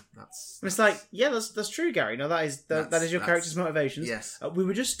 Yeah, It's like, yeah, that's true, Gary. No, that is your character's motivations. Yes. We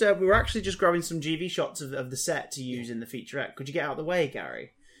were actually just grabbing some GV shots of the set to use in the featurette. Could you get out of the way,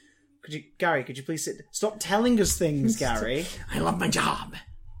 Gary? Could you please stop telling us things, Gary? I love my job.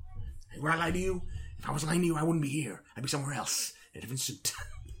 Would I lie to you? If I was lying to you, I wouldn't be here. I'd be somewhere else in a different suit.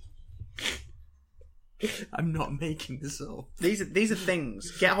 I'm not making this up. These are things.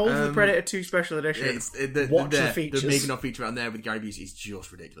 Get hold of the Predator 2 Special Edition. Watch the features. The making of feature on there with Gary Busey is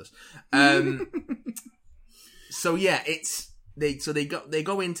just ridiculous. So yeah, they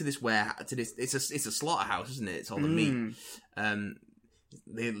go into this it's a slaughterhouse, isn't it? It's all the meat.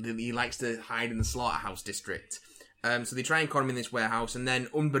 He likes to hide in the slaughterhouse district. So they try and con him in this warehouse, and then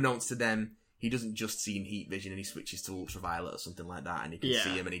unbeknownst to them, he doesn't just see in heat vision and he switches to ultraviolet or something like that, and he can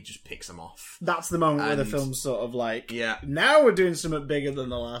see him and he just picks him off. That's the moment where the film's sort of like, now we're doing something bigger than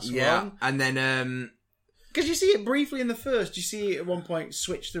the last one. And then, because you see it briefly in the first, you see it at one point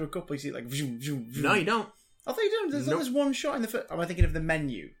switch through a couple, you see it like, vroom, vroom, vroom. No, you don't. I thought you don't. There's one shot in the first. Am I thinking of the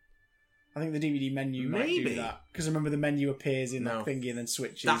menu? I think the DVD menu might do that. Because I remember the menu appears in that thingy and then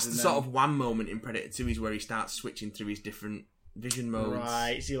switches. That's the sort of one moment in Predator 2 is where he starts switching through his different vision modes.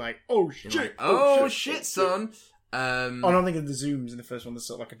 Right, so you're like, oh shit, like, oh shit, son. I don't think of the zooms in the first one. There's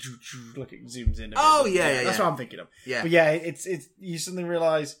sort of like a look, it zooms in. Yeah. That's what I'm thinking of. Yeah, but yeah, it's you suddenly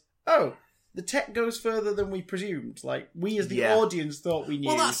realise, oh, the tech goes further than we presumed. Like we as the audience thought we knew.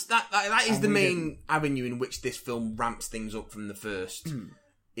 Well, that is the main avenue in which this film ramps things up from the first.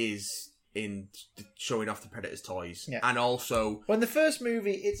 Is in showing off the Predator's toys, and also when the first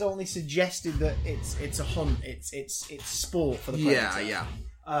movie, it's only suggested that it's a hunt, it's sport for the Predator.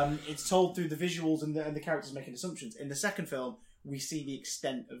 It's told through the visuals and the characters making assumptions. In the second film, we see the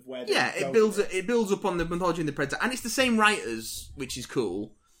extent of where it builds up on the mythology of the Predator, and it's the same writers, which is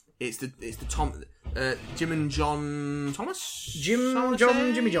cool. It's the Jim and John Thomas.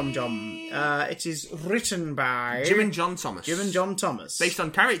 Jimmy John. It is written by Jim and John Thomas. Jim and John Thomas, based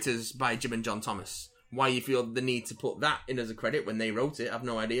on characters by Jim and John Thomas. Why you feel the need to put that in as a credit when they wrote it, I've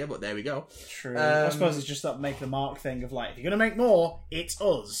no idea, but there we go. True. I suppose it's just that make the mark thing of like, if you're going to make more, it's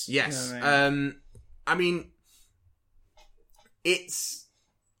us. Yes. You know I mean, it's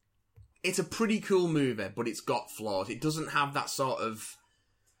a pretty cool movie, but it's got flaws. It doesn't have that sort of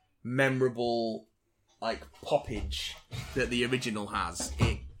memorable like poppage that the original has.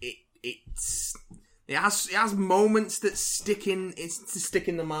 It has moments that stick in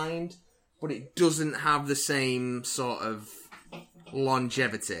the mind, but it doesn't have the same sort of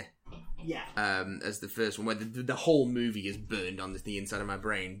longevity as the first one, where the whole movie is burned on the inside of my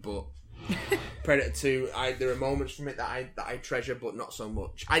brain. But Predator 2, there are moments from it that I treasure, but not so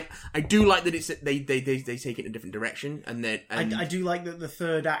much. I do like that they take it in a different direction, and I do like that the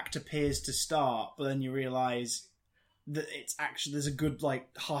third act appears to start, but then you realise that it's actually there's a good like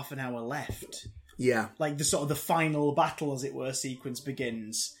half an hour left. Yeah, like the sort of the final battle, as it were, sequence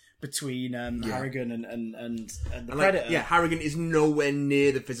begins between Harrigan and the Predator. Harrigan is nowhere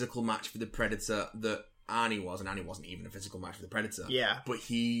near the physical match for the Predator that Arnie was, and Arnie wasn't even a physical match for the Predator. Yeah, but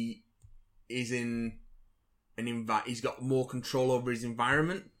he is in he's got more control over his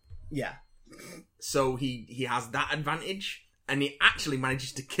environment. Yeah. So he has that advantage, and he actually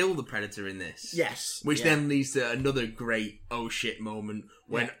manages to kill the Predator in this. Yes. Which then leads to another great oh shit moment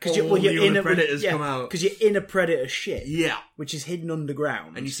when you're the other Predators come out. Because you're in a Predator ship. Yeah. Which is hidden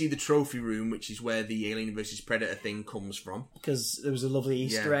underground. And you see the trophy room, which is where the Alien vs. Predator thing comes from. Because there was a lovely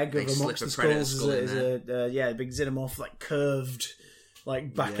Easter egg of amongst the skulls. A big xenomorph, like, curved,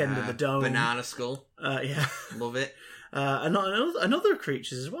 like, back end of the dome. Banana skull. Yeah. Love it. And other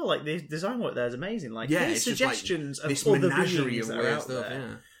creatures as well. Like, the design work there is amazing. Like, there's suggestions of this other menagerie beings of that are weird out stuff,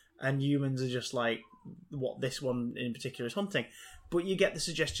 there. And humans are just like what this one in particular is hunting. But you get the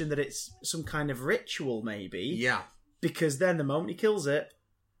suggestion that it's some kind of ritual, maybe. Yeah. Because then the moment he kills it,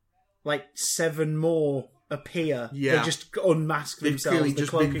 like 7 more appear. Yeah. They just unmask themselves. They've clearly the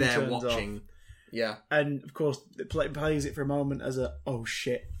just cloaking been there turns watching. off. Yeah. And of course, it plays it for a moment as a oh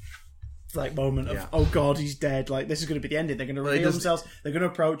shit. Like moment of oh god, he's dead. Like this is going to be the ending. They're going to reveal themselves. They're going to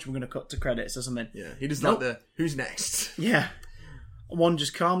approach. We're going to cut to credits or something. Yeah, he does not. Who's next? Yeah, one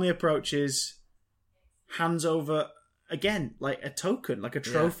just calmly approaches, hands over again like a token, like a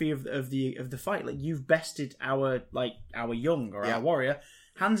trophy of the fight. Like you've bested our young or our warrior.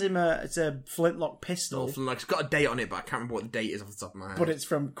 Hands him it's a flintlock pistol. It's got a date on it, but I can't remember what the date is off the top of my head. But it's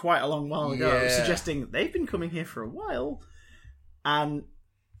from quite a long while ago, suggesting they've been coming here for a while, and.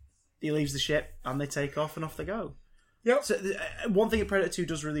 He leaves the ship, and they take off, and off they go. Yep. So one thing that Predator 2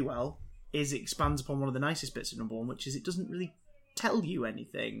 does really well is it expands upon one of the nicest bits of number 1, which is it doesn't really tell you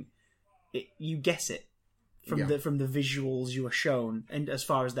anything. You guess it from the visuals you are shown, and as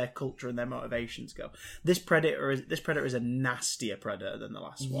far as their culture and their motivations go. This Predator is a nastier Predator than the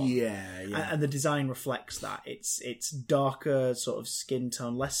last one. Yeah. And the design reflects that. It's darker sort of skin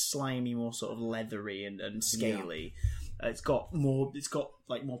tone, less slimy, more sort of leathery and scaly. Yeah. It's got more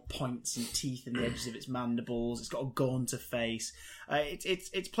points and teeth in the edges of its mandibles. It's got a gaunter face.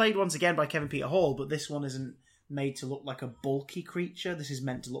 It's played once again by Kevin Peter Hall, but this one isn't made to look like a bulky creature. This is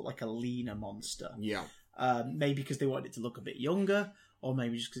meant to look like a leaner monster. Yeah. Maybe because they wanted it to look a bit younger, or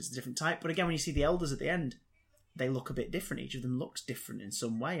maybe just because it's a different type. But again, when you see the elders at the end, they look a bit different. Each of them looks different in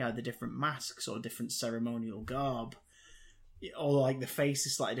some way, either different masks or different ceremonial garb. Or like the face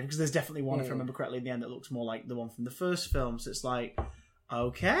is slightly different, because there's definitely one, if I remember correctly, in the end that looks more like the one from the first film. So it's like,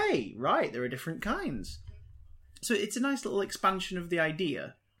 okay, right, there are different kinds. So it's a nice little expansion of the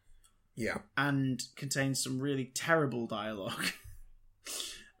idea. Yeah. And contains some really terrible dialogue.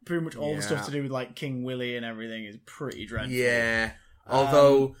 Pretty much all the stuff to do with like King Willie and everything is pretty dreadful. Yeah.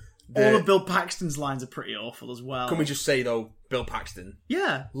 Although all of Bill Paxton's lines are pretty awful as well. Can we just say though, Bill Paxton?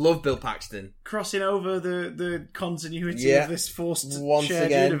 Yeah. Love Bill Paxton. Crossing over the continuity of this forced once shared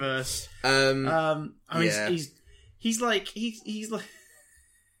again. Universe. He's like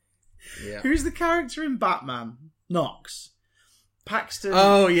Yeah. Who's the character in Batman? Knox. Paxton.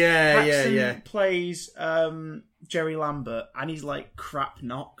 Oh yeah, Paxton plays Jerry Lambert, and he's like crap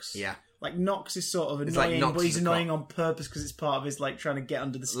Knox. Yeah. Like Knox is sort of annoying, but he's annoying on purpose because it's part of his like trying to get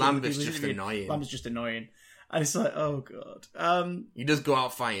under the skin. Lambert's just annoying. Lambert's just annoying, and it's like, oh god. He does go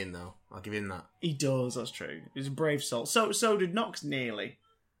out fighting though. I'll give him that. He does. That's true. He's a brave soul. So did Knox nearly.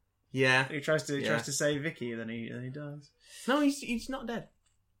 Yeah. He tries to save Vicky, and then he dies. No, he's not dead.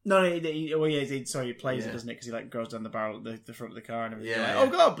 No, he plays it, doesn't it? Because he like goes down the barrel, the front of the car, and everything. Yeah, like,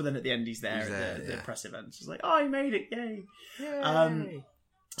 oh god! But then at the end, he's there at the press event. It's like, oh, he made it! Yay!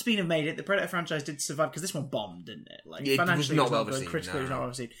 Speaking of made it, the Predator franchise did survive because this one bombed, didn't it? Like financially, it was not well received. Critically, it was not well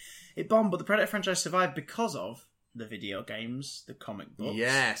received. It bombed, but the Predator franchise survived because of the video games, the comic books.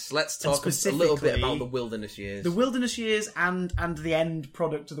 Yes, let's talk a little bit about the Wilderness Years. The Wilderness Years and the end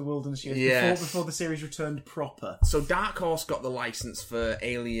product of the Wilderness Years before the series returned proper. So Dark Horse got the license for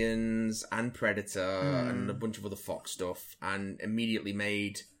Aliens and Predator and a bunch of other Fox stuff, and immediately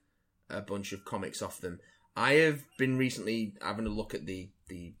made a bunch of comics off them. I have been recently having a look at the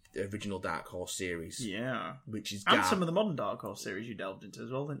original Dark Horse series. Yeah. Which is and some of the modern Dark Horse series you delved into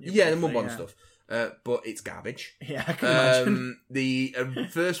as well, didn't you? Yeah, the more modern stuff. But it's garbage. Yeah, I can imagine. The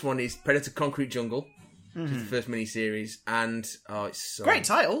first one is Predator Concrete Jungle, which is the first miniseries, and it's so... Great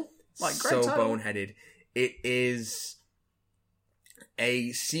title! Great so title. boneheaded. It is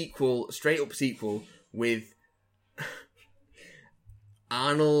a straight-up sequel, with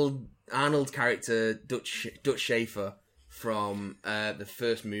Arnold character, Dutch Schaefer, from the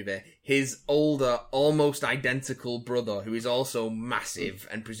first movie, his older, almost identical brother, who is also massive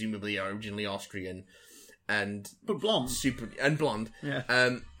and presumably originally Austrian, but blonde, blonde.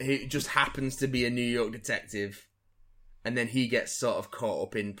 Yeah. He just happens to be a New York detective, and then he gets sort of caught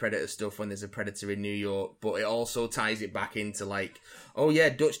up in Predator stuff when there's a Predator in New York. But it also ties it back into like, oh yeah,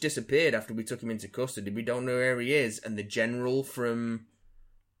 Dutch disappeared after we took him into custody. We don't know where he is, and the general from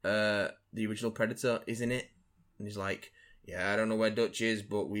the original Predator is in it, and he's like, yeah, I don't know where Dutch is,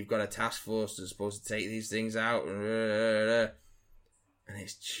 but we've got a task force that's supposed to take these things out. And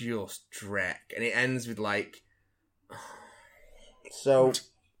it's just dreck. And it ends with, like... So...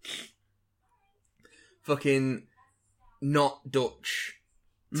 fucking not Dutch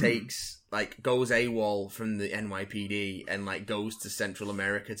takes, like, goes AWOL from the NYPD and, like, goes to Central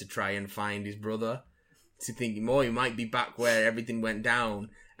America to try and find his brother. To thinking, he might be back where everything went down.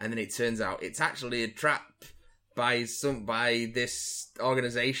 And then it turns out it's actually a trap by this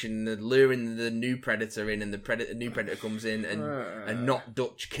organization luring the new predator in, and the new predator comes in and not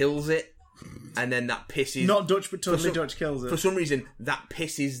Dutch kills it. And then that pisses... Not Dutch, but totally Dutch kills it. For some reason, that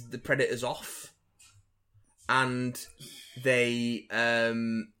pisses the predators off. And they...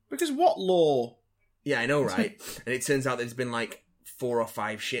 Because what law? Yeah, I know, right? And it turns out there's been, like, 4 or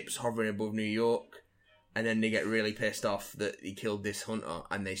 5 ships hovering above New York. And then they get really pissed off that he killed this hunter.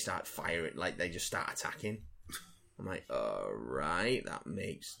 And they start firing. Like, they just start attacking. I'm like, alright, that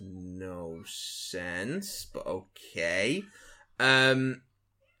makes no sense. But okay.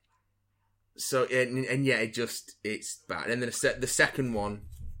 So, and yeah, it's bad. And then the second one,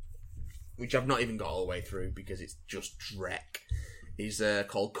 which I've not even got all the way through because it's just dreck, is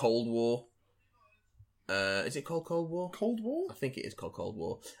called Cold War. Is it called Cold War? Cold War? I think it is called Cold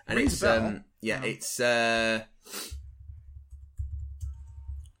War. And Rings a bell. It's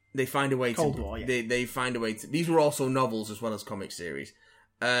they find a way Cold to War, yeah. they find a way to. These were also novels as well as comic series.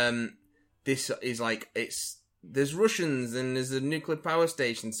 This is like there's Russians and there's a nuclear power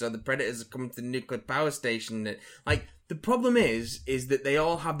station, so the predators are coming to the nuclear power station. Like, the problem is that they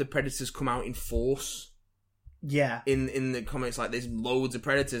all have the predators come out in force. Yeah. In the comics, like, there's loads of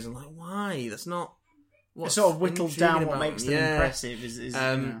predators. I'm like, why? That's not... It sort of whittles down what makes them impressive.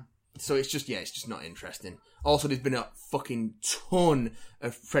 So it's just not interesting. Also, there's been a fucking ton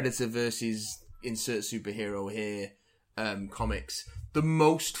of Predator versus insert superhero here comics. The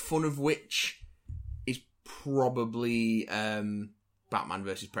most fun of which is probably Batman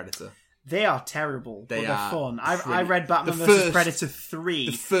versus Predator. They are terrible, but they're fun. I read Batman The vs. first- Predator 3,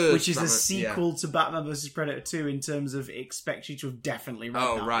 which is Batman- a sequel to Batman vs. Predator 2 in terms of it expects you to have definitely read that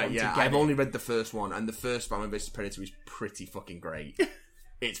Oh, right, one yeah. to get I've it. only read the first one, and the first Batman vs. Predator is pretty fucking great.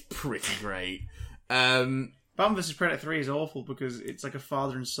 It's pretty great. Batman vs. Predator 3 is awful because it's like a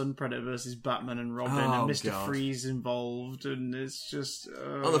father and son Predator versus Batman and Robin, and Mr. God. Freeze involved, and it's just...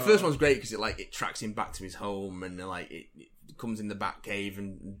 Oh, the first one's great because it tracks him back to his home, and it comes in the Batcave,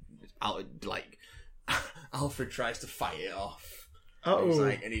 and Alfred tries to fight it off.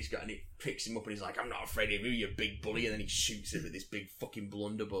 And he picks him up, and he's like, "I'm not afraid of you, you big bully," and then he shoots it with this big fucking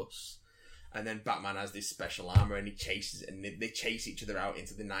blunderbuss. And then Batman has this special armor, and he chases it, and they chase each other out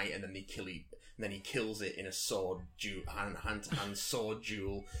into the night, and then they kill it. And then he kills it in a hand-to-hand sword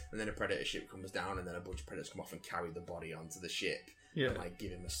duel. And then a predator ship comes down, and then a bunch of predators come off and carry the body onto the ship. Yeah. And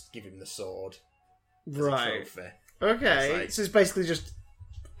give him the sword. As Right. a trophy. Okay, so it's basically just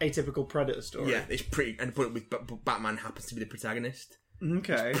a typical Predator story. Yeah, it's pretty. And put it with Batman happens to be the protagonist.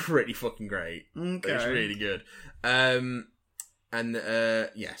 Okay. It's pretty fucking great. Okay. It's really good.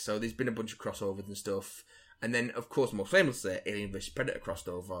 So there's been a bunch of crossovers and stuff. And then, of course, most famously, Alien vs. Predator crossed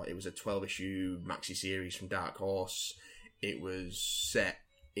over. It was a 12-issue maxi series from Dark Horse. It was set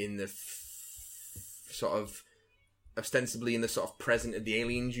in the sort of ostensibly in the sort of present of the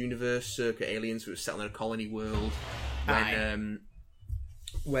Aliens universe, circa Aliens, who was set on a colony world,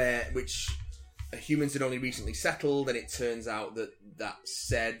 which humans had only recently settled, and it turns out that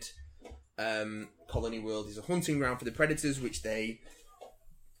said colony world is a hunting ground for the predators, which they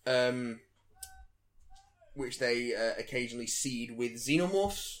occasionally seed with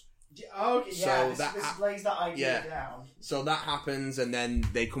xenomorphs. Okay, So this lays that idea down. So that happens, and then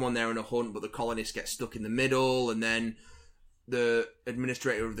they come on there on a hunt, but the colonists get stuck in the middle, and then the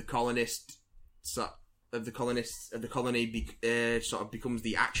administrator of the colony sort of becomes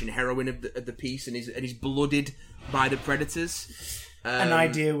the action heroine of the piece, and is blooded by the predators. An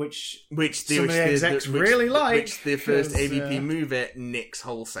idea which some of the execs which really like. Which the first AVP movie nicks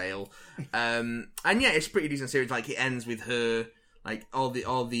wholesale. And yeah, it's a pretty decent series. Like, it ends with her, like, all the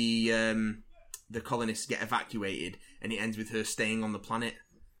colonists get evacuated, and it ends with her staying on the planet,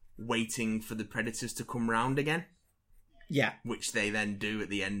 waiting for the predators to come round again. Yeah. Which they then do at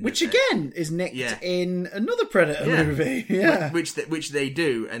the end. Which again is nicked in another Predator movie. Yeah. Which they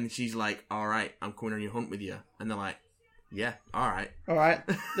do, and she's like, "Alright, I'm coming on your hunt with you." And they're like, "Yeah, alright." Alright.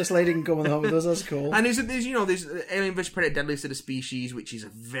 This lady can come on the hunt with us, that's cool. And there's Alien vs. Predator Deadliest of the Species, which is a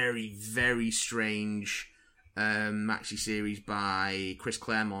very, very strange maxi series by Chris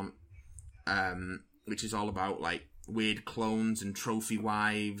Claremont, which is all about, like, weird clones and trophy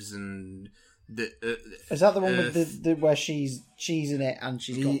wives and Is that the one with the where she's in it and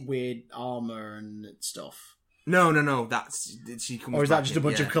she's got weird armor and stuff? No. That's she comes. Or is that just a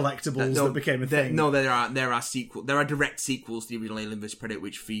bunch of collectibles that became a thing? No, there are sequels. There are direct sequels to the original Alien vs Predator,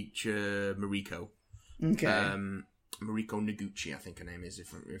 which feature Mariko. Okay. Mariko Noguchi, I think her name is,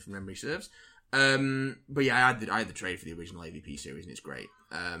 if memory serves. But yeah, I had the trade for the original AVP series, and it's great.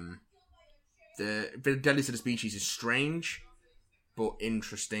 The Deadly to the Species is strange, but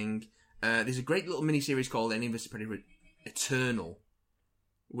interesting. There's a great little mini-series called Alien vs Predator Eternal,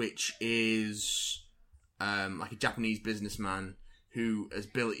 which is like a Japanese businessman who has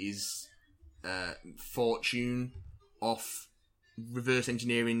built his fortune off reverse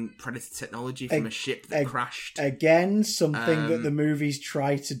engineering Predator technology from a ship that crashed. Again, something that the movies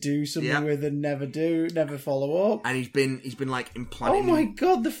try to do something with and never follow up. And he's been like implanting. Oh my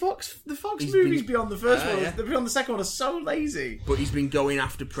god, the Fox movies beyond the first one, beyond the second one are so lazy. But he's been going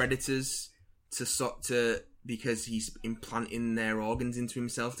after predators because he's implanting their organs into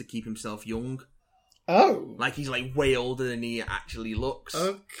himself to keep himself young. Oh, like he's like way older than he actually looks.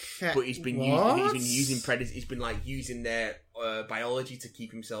 Okay, but he's been using predators. He's been like using their biology to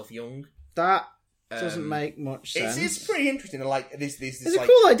keep himself young. That doesn't make much sense. It's pretty interesting. Like this it's a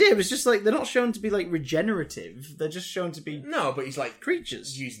cool idea, but it's just like they're not shown to be like regenerative. They're just shown to be but he's like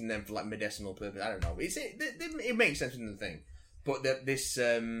creatures using them for like medicinal purpose. I don't know. It makes sense in the thing, but this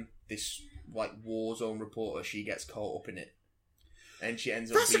like war zone reporter, she gets caught up in it. And she ends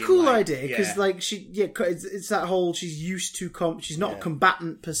up. That's a cool idea because, like, it's that whole she's used to she's not a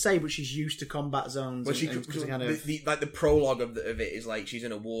combatant per se, but she's used to combat zones. Well, the prologue of it is like she's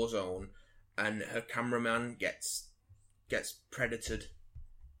in a war zone and her cameraman gets predated.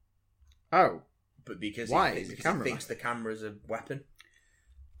 Oh, but because he thinks the camera's a weapon.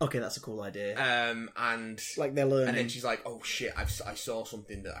 Okay, that's a cool idea. And like they're learning, and then she's like, "Oh shit! I saw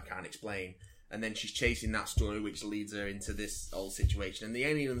something that I can't explain." And then she's chasing that story, which leads her into this whole situation. And the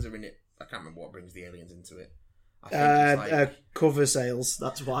aliens are in it. I can't remember what brings the aliens into it. I think it's cover sales.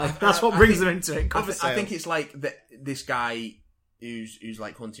 That's why. That's what brings them into it. Cover sales. I think it's like this guy who's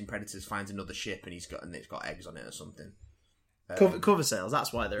like hunting predators finds another ship and it's got eggs on it or something. Cover sales.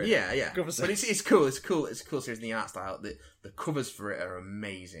 That's why they're in it. Yeah. Cover sales. But it's cool. It's cool. It's a cool series. And the art style, the covers for it are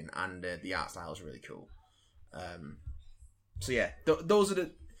amazing, and the art style is really cool. So yeah, those are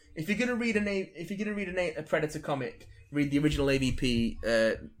the. If you're gonna read a Predator comic, read the original AVP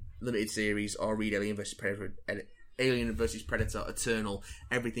limited series, or read Alien vs Predator Eternal.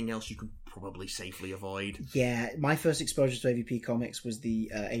 Everything else you can probably safely avoid. Yeah, my first exposure to AVP comics was the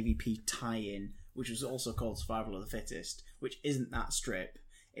AVP tie-in, which was also called Survival of the Fittest, which isn't that strip.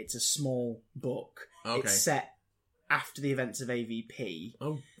 It's a small book. Okay. It's set after the events of AVP.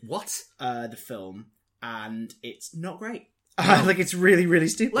 Oh, what? The film, and it's not great. Like it's really, really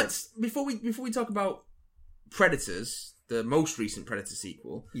stupid. Before we talk about Predators, the most recent Predator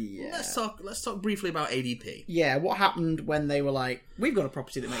sequel. Yeah. Let's talk briefly about AVP. Yeah, what happened when they were like, we've got a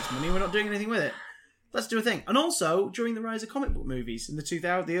property that makes money, we're not doing anything with it. Let's do a thing. And also during the rise of comic book movies in the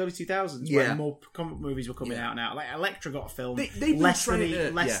early 2000s, when more comic book movies were coming out now. Like Elektra got a film less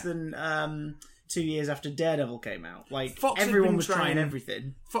than 2 years after Daredevil came out. Like everyone was trying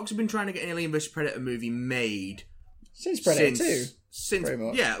everything. Fox have been trying to get an Alien vs Predator movie made. Since Predator 2. Since,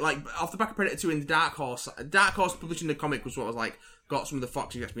 yeah, like, off the back of Predator 2 in the Dark Horse publishing the comic was what was like, got some of the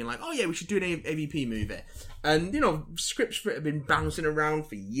Fox execs being like, oh yeah, we should do an AVP movie. And, scripts for it have been bouncing around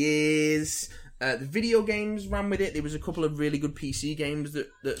for years. The video games ran with it. There was a couple of really good PC games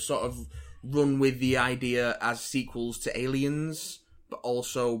that sort of run with the idea as sequels to Aliens, but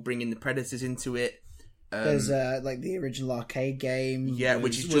also bringing the Predators into it. There's like the original arcade game,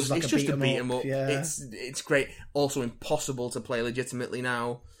 which is just like it's just a beat 'em up. Yeah. It's great. Also impossible to play legitimately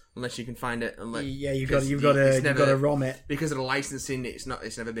now unless you can find it. You've got to ROM it because of the licensing. It's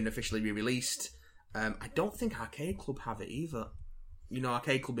never been officially re-released. I don't think Arcade Club have it either.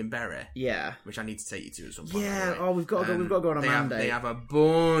 Arcade Club in Bury. Yeah, which I need to take you to at some point. Yeah. Oh, we've got to go on a Monday. They have a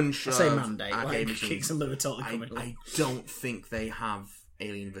bunch. I say Monday. Like Kicks and Liver totally coming. I don't think they have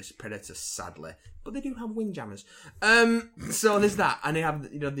Alien vs Predator, sadly, but they do have Windjammers. So there's that, and they have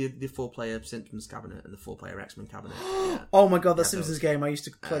the 4-player Simpsons cabinet and the 4-player X-Men cabinet. Yeah. Oh my god, that Simpsons game! I used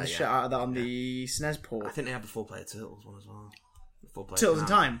to play the shit out of that on the SNES port. I think they have the 4-player Turtles one as well. The 4-player Turtles in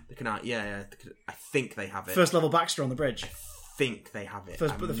Time. They can, yeah. I think they have it. First level Baxter on the bridge. I think they have it.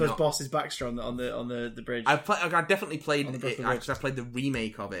 The first boss is Baxter on the bridge. I definitely played it. I played the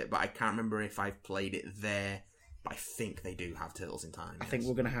remake of it, but I can't remember if I've played it there. But I think they do have Turtles in Time. I think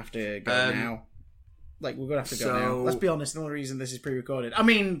we're going to have to go now. Like, we're going to have to go So- now. Let's be honest, the only reason this is pre-recorded. I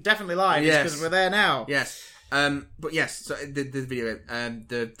mean, definitely live, is Yes. because we're there now. Yes. But yes, so the video,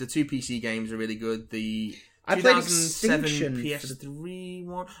 the two PC games are really good. The I played 2007 Extinction PS3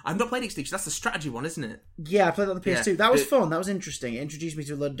 one. I've not played Extinction. That's the strategy one, isn't it? Yeah, I played that on the PS2. Yeah. That was fun. That was interesting. It introduced me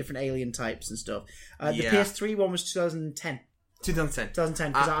to a lot of different alien types and stuff. The Yeah. PS3 one was 2010. 2010.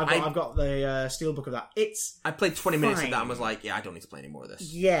 Because I've got the steelbook of that. I played 20 minutes of fine. that and was like, yeah, I don't need to play any more of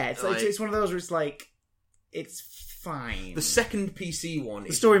this. Yeah, it's Like- it's one of those where it's like, it's fine. The second PC one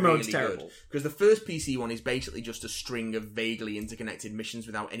is story really mode's terrible. Because the first PC one is basically just a string of vaguely interconnected missions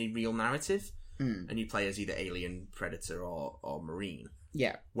without any real narrative. And you play as either alien, predator, or marine.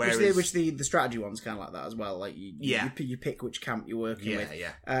 Yeah, Whereas- which the strategy one's kind of like that as well. Like Yeah. you pick which camp you're working with.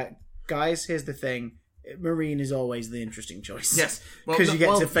 Yeah. Guys, here's the thing: Marine is always the interesting choice. Yes. because you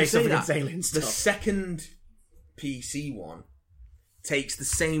get to face say off against that. alien The stuff. second PC one takes the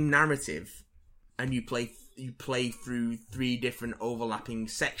same narrative and you play through 3 different overlapping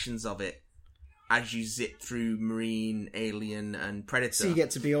sections of it as you zip through Marine, Alien, and Predator. So you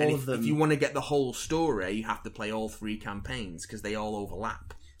get to be all And of them. If you want to get the whole story, you have to play all 3 campaigns because they all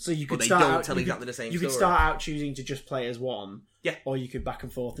overlap. So you could But they start don't out, tell you exactly could, the same You could story. start out choosing to just play as one. Yeah. Or you could back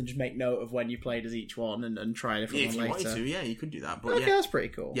and forth and just make note of when you played as each one and try a different If one you later. wanted to, yeah, you could do that. But Okay, yeah. that's pretty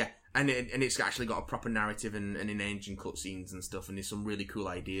cool. Yeah, and it's actually got a proper narrative and in-engine cutscenes and stuff, and there's some really cool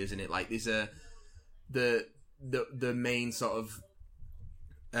ideas in it. Like there's the main sort of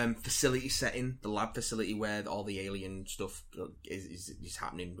facility setting, the lab facility where all the alien stuff is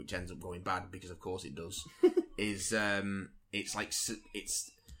happening, which ends up going bad because of course it does. It's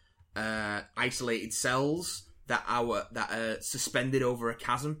isolated cells that are suspended over a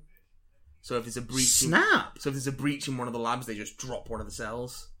chasm. So if there's a breach, Snap! So if there's a breach in one of the labs, they just drop one of the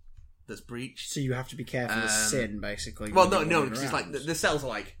cells that's breached. So you have to be careful of sin, basically. Well, when you're no, running because it's around. like the cells are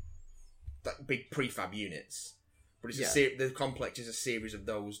like big prefab units, but it's the complex is a series of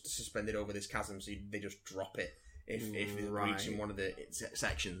those suspended over this chasm, so they just drop it if there's a breach in one of the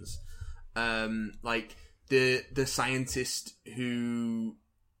sections. Like the scientist who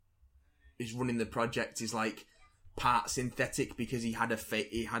is running the project is like part synthetic because he had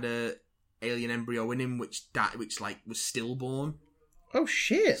a alien embryo in him which was stillborn. Oh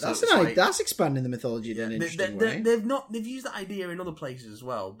shit! So That's it's an like- that's expanding the mythology in an interesting way. They've used that idea in other places as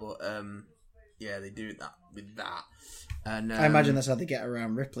well, but they do that with that. And I imagine that's how they get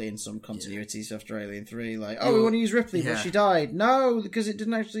around Ripley in some continuities after Alien 3. Like, we want to use Ripley, but she died. No, because it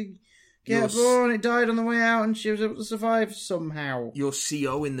didn't actually get born. It died on the way out, and she was able to survive somehow. Your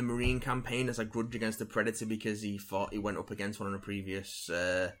CO in the Marine campaign has a grudge against the Predator because he went up against one on a previous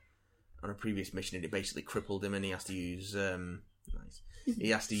mission, and it basically crippled him, and he has to use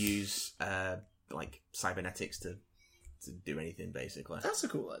like cybernetics to do anything basically. That's a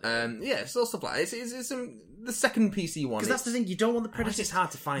cool idea. Yeah, so stuff like that. It's the second PC one. Because that's the thing, you don't want the predators. It's hard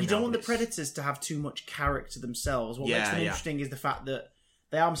to find. You don't now, want the but predators to have too much character themselves. What makes them Yeah. interesting is the fact that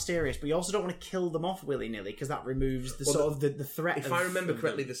they are mysterious, but you also don't want to kill them off willy nilly because that removes the threat. If I remember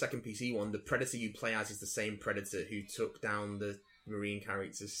correctly, the second PC one, the Predator you play as is the same Predator who took down the Marine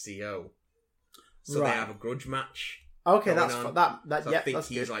character's CO. So they have a grudge match. Okay, going that's on. that. So Yeah, I think that's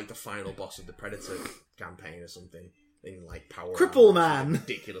he's good. like the final boss of the Predator campaign or something. In like Power Cripple Armor or Man. something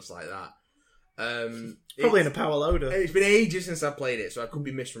ridiculous like that. Probably in a power loader. It's been ages since I played it, so I could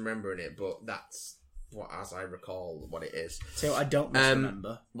be misremembering it, but that's as I recall what it is. So I don't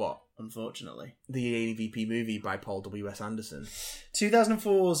misremember, What? unfortunately. The AVP movie by Paul W.S. Anderson.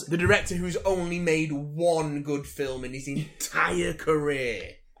 2004's, The director who's only made one good film in his entire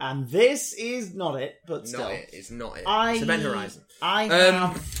career. and this is not it, but still. Not it. It's not it. I- It's Event Horizon.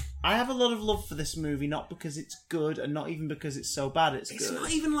 I have a lot of love for this movie, not because it's good, and not even because it's so bad it's It's good.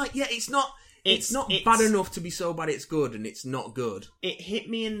 not even like, it's not It's- bad enough to be so bad it's good, and it's not good. It hit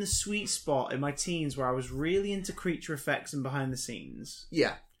me in the sweet spot in my teens where I was really into creature effects and behind the scenes.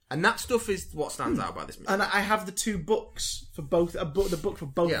 Yeah. And that stuff is what stands out about this movie. And I have the 2 books for both, the book for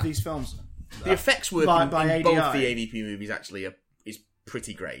both of these films. The effects work by in ADI. both the AVP movies actually is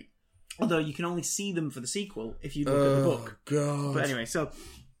pretty great. Although you can only see them for the sequel if you look at the book. God. But anyway, so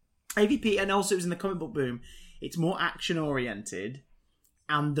AVP, and also it was in the comic book boom, it's more action oriented,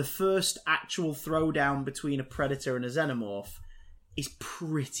 and the first actual throwdown between a predator and a xenomorph is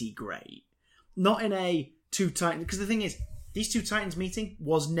pretty great. Not in a two titans, because the thing is, these two titans meeting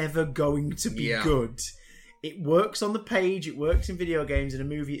was never going to be good. It works on the page, it works in video games, in a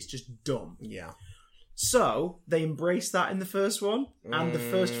movie it's just dumb. Yeah. So they embrace that in the first one, and the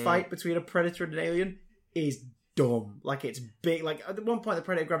first fight between a predator and an alien is dumb. Like, it's big. Like, at one point, the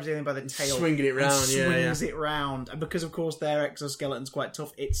Predator grabs the alien by the tail. Swinging it round, swings it round. And because, of course, their exoskeleton's quite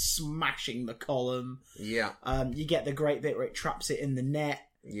tough, it's smashing the column. Yeah. You get the great bit where it traps it in the net.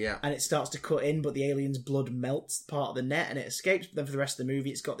 Yeah. And it starts to cut in, but the alien's blood melts part of the net and it escapes. But then for the rest of the movie,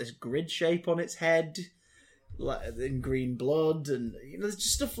 it's got this grid shape on its head in green blood. And, there's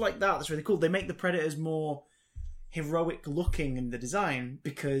just stuff like that that's really cool. They make the Predators more heroic looking in the design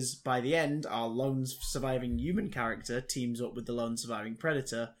because by the end our lone surviving human character teams up with the lone surviving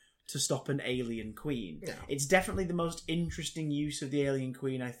predator to stop an alien queen. It's definitely the most interesting use of the alien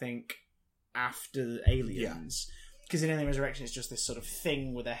queen, I think, after Aliens, because in Alien Resurrection it's just this sort of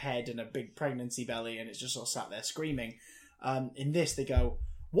thing with a head and a big pregnancy belly and it's just sort of sat there screaming. In this they go,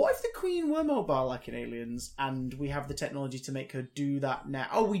 what if the queen were mobile like in Aliens and we have the technology to make her do that now?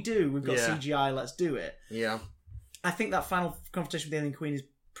 Oh, we do, we've got CGI, let's do it. I think that final confrontation with the Alien Queen is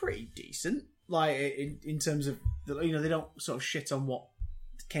pretty decent. Like, in terms of, they don't sort of shit on what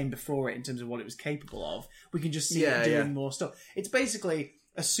came before it in terms of what it was capable of. We can just see it doing more stuff. It's basically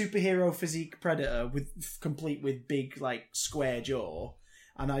a superhero physique Predator complete with big, like, square jaw.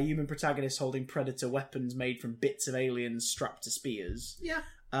 And our human protagonist holding Predator weapons made from bits of aliens strapped to spears.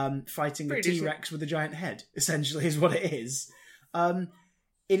 Fighting the T-Rex with a giant head, essentially, is what it is.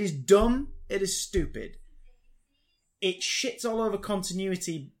 It is dumb. It is stupid. It shits all over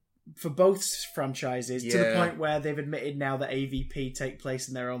continuity for both franchises to the point where they've admitted now that AVP take place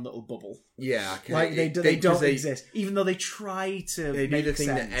in their own little bubble. Yeah, like they don't exist, even though they try to. They do the thing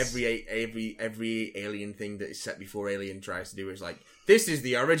that every alien thing that is set before Alien tries to do is like, this is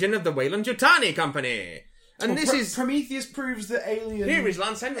the origin of the Weyland-Yutani Company, and this is Prometheus proves that Alien. Here is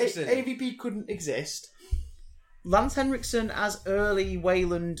Lance Henriksen. AVP couldn't exist. Lance Henriksen as early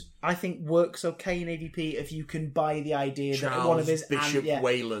Weyland, I think, works okay in AVP if you can buy the idea that one of his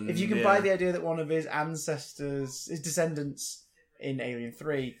Weyland. If you can buy the idea that one of his ancestors, his descendants in Alien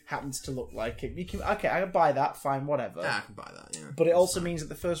 3, happens to look like him. You can I can buy that. Fine, whatever. Yeah, I can buy that. Yeah, but it also means that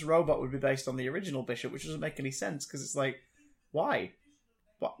the first robot would be based on the original Bishop, which doesn't make any sense because it's like, why?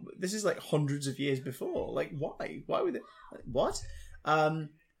 What? This is like hundreds of years before. Like, why? Why would it? What?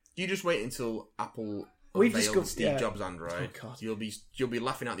 You just wait until Apple. We've discovered Steve Jobs' Android. Oh, God. You'll be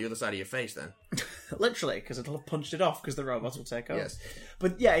laughing out the other side of your face then. Literally, because it'll have punched it off because the robots will take over. Yes.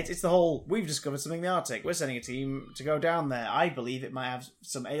 But yeah, it's the whole, we've discovered something in the Arctic. We're sending a team to go down there. I believe it might have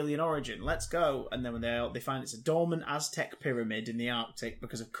some alien origin. Let's go. And then when they find it's a dormant Aztec pyramid in the Arctic,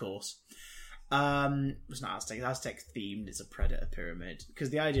 because of course. It's not Aztec. It's Aztec themed. It's a predator pyramid. Because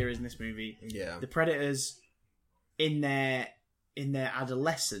the idea is in this movie, the predators in their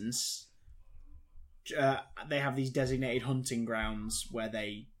adolescence, they have these designated hunting grounds where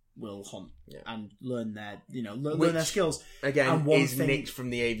they will hunt and learn their learn their skills. Again, and one is nicked from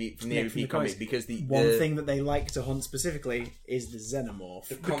the AVP comic because the one thing that they like to hunt specifically is the xenomorph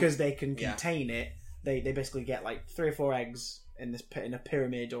because they can contain it. They basically get like 3 or 4 eggs in a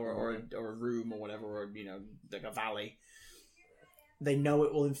pyramid or a room or whatever, or like a valley. They know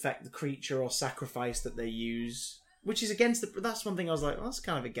it will infect the creature or sacrifice that they use. Which is against that's one thing I was like, well, that's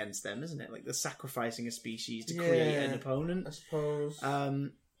kind of against them, isn't it? Like, they're sacrificing a species to create an opponent. I suppose.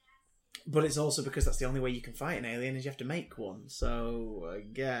 But it's also because that's the only way you can fight an alien is you have to make one. So, I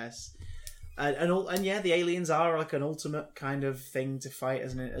guess. And the aliens are like an ultimate kind of thing to fight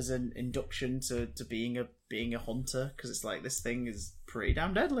as an induction to being a hunter. Because it's like, this thing is pretty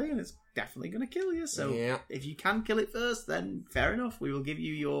damn deadly and it's definitely going to kill you. So, if you can kill it first, then fair enough. We will give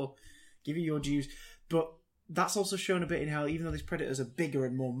you your dues. But that's also shown a bit in how, even though these predators are bigger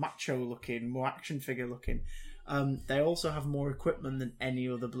and more macho looking, more action figure looking, they also have more equipment than any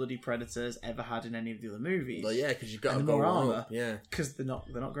other bloody predators ever had in any of the other movies. Well, yeah, because you've got and more armor. Yeah, because they're not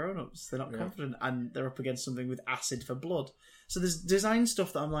grown ups. They're not confident, and they're up against something with acid for blood. So there's design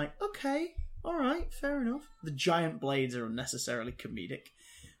stuff that I'm like, okay, all right, fair enough. The giant blades are unnecessarily comedic,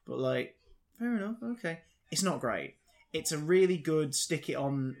 but like, fair enough. Okay, it's not great. It's a really good stick it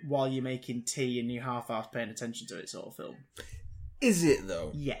on while you're making tea and you're half-ass paying attention to it sort of film. Is it,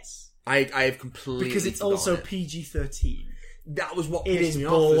 though? Yes. I have completely because it's also PG-13. That was what pissed me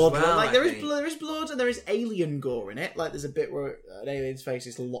off as well. Like, there is blood and there is alien gore in it. Like, there's a bit where an alien's face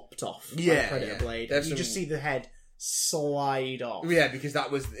is lopped off by a predator blade. You just see the head slide off. Yeah, because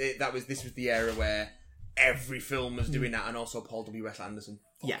this was the era where every film was doing that, and also Paul W.S. Anderson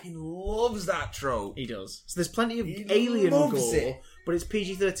fucking loves that trope. He does. So there's plenty of alien gore, but it's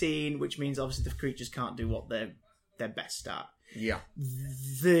PG-13, which means obviously the creatures can't do what they're best at. Yeah.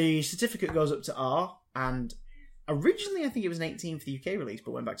 The certificate goes up to R, and originally I think it was an 18 for the UK release,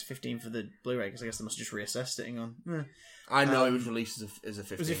 but went back to 15 for the Blu-ray, because I guess they must have just reassessed it. I know it was released as a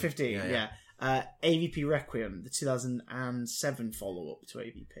 15. Was it 15? Yeah. AVP Requiem, the 2007 follow-up to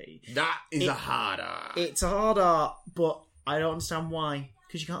AVP. That is a hard art. It's a hard art, but I don't understand why,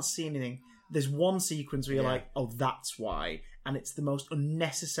 because you can't see anything. There's one sequence where you're like, oh, that's why. And it's the most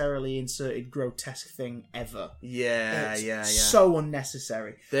unnecessarily inserted grotesque thing ever. Yeah, so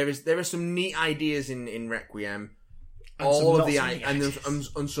unnecessary. There are some neat ideas in Requiem. And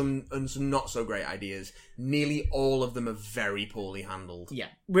and some not so great ideas. Nearly all of them are very poorly handled. Yeah.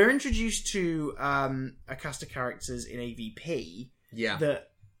 We're introduced to a cast of characters in AVP that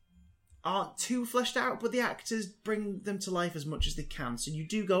aren't too fleshed out, but the actors bring them to life as much as they can. So you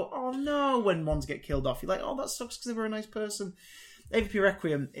do go, oh no, when ones get killed off. You're like, oh, that sucks because they were a nice person. AVP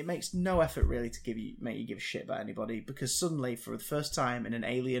Requiem, it makes no effort really to make you give a shit about anybody, because suddenly, for the first time in an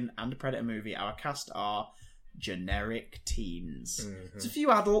Alien and a Predator movie, our cast are generic teens. Mm-hmm. There's a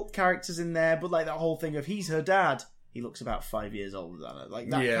few adult characters in there, but like that whole thing of he's her dad. He looks about 5 years older than her. Like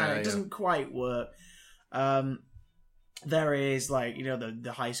that kind of it doesn't quite work. There is like, you know,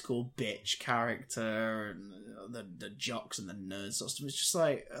 the high school bitch character and the jocks and the nerds sort of stuff. It's just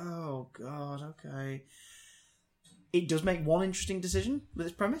like, oh god, okay. It does make one interesting decision with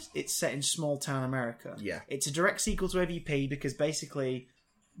its premise. It's set in small town America. Yeah. It's a direct sequel to AVP because basically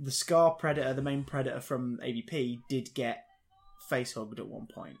the Scar Predator, the main Predator from AVP, did get face hugged at one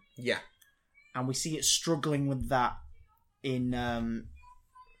point. Yeah. And we see it struggling with that in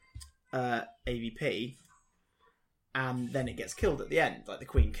AVP. And then it gets killed at the end. Like, the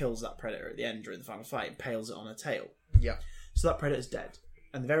Queen kills that Predator at the end during the final fight and impales it on her tail. Yeah. So that Predator's dead.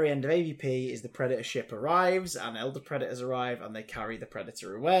 And the very end of AVP is the Predator ship arrives, and elder Predators arrive, and they carry the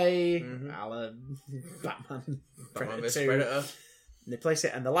Predator away. A la Batman Predator 2. Predator. And they place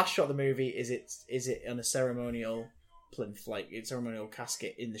it, and the last shot of the movie is it on a ceremonial plinth, like a ceremonial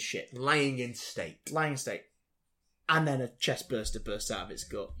casket in the ship. Lying in state. And then a chest burster bursts out of its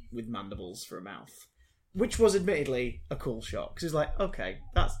gut with mandibles for a mouth. Which was admittedly a cool shot. Because it's like, okay,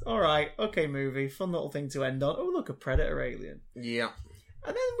 that's alright, okay movie, fun little thing to end on. Oh look, a Predator alien. Yeah.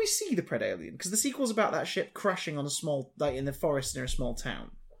 And then we see the Predator alien. Because the sequel's about that ship crashing on a small, like in the forest near a small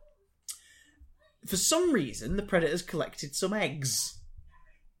town. For some reason, the Predators collected some eggs.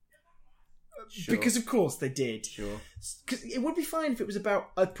 Sure. Because of course they did. Sure. Because it would be fine if it was about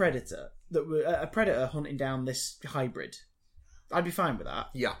a predator hunting down this hybrid. I'd be fine with that.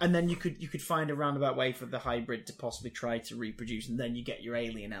 Yeah. And then you could find a roundabout way for the hybrid to possibly try to reproduce, and then you get your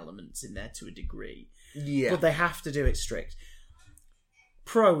alien elements in there to a degree. Yeah. But they have to do it strict.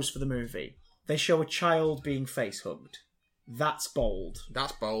 Pros for the movie: they show a child being face hugged. That's bold.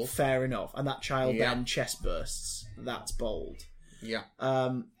 That's bold. Fair enough. And that child then chest bursts. That's bold. Yeah.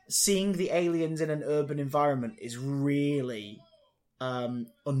 Seeing the aliens in an urban environment is really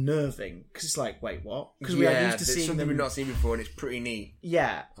unnerving, because it's like, wait, what? Because we are used to seeing something them. we've not seen before, and it's pretty neat.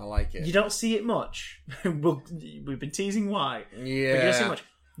 Yeah, I like it. You don't see it much. We've been teasing why. Yeah, but you don't see it much.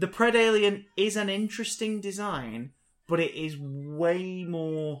 The Pred Alien is an interesting design, but it is way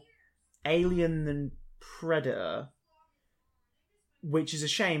more alien than Predator. Which is a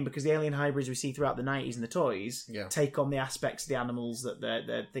shame, because the alien hybrids we see throughout the 90s in the toys take on the aspects of the animals that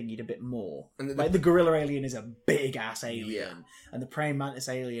they're thinking a bit more. And like the gorilla alien is a big-ass alien, and the praying mantis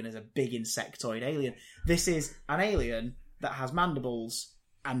alien is a big insectoid alien. This is an alien that has mandibles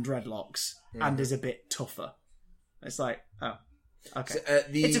and dreadlocks and is a bit tougher. It's like, oh, okay. So,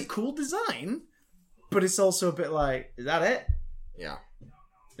 it's a cool design, but it's also a bit like, is that it? Yeah.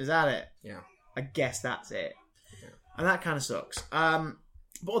 Is that it? Yeah. I guess that's it. And that kind of sucks. But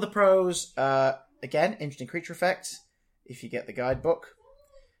other pros, again, interesting creature effect, if you get the guidebook.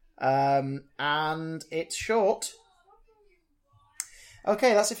 And it's short.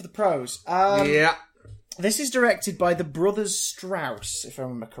 Okay, that's it for the pros. This is directed by the Brothers Strauss, if I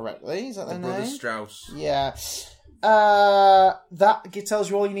remember correctly. Is that their name? The Brothers Strauss. Yeah. That tells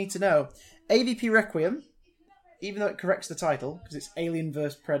you all you need to know. AVP Requiem, even though it corrects the title, because it's Alien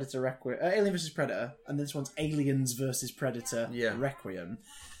vs. Predator Alien vs. Predator, and this one's Aliens vs. Predator Requiem.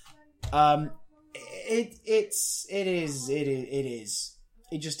 It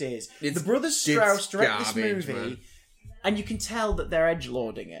just is. The Brothers Strauss direct this movie, man. And you can tell that they're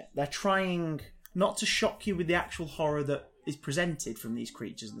edgelording it. They're trying not to shock you with the actual horror that is presented from these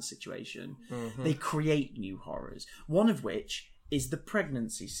creatures in the situation. Mm-hmm. They create new horrors. One of which is the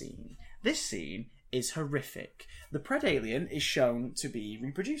pregnancy scene. This scene is horrific. The Pred Alien is shown to be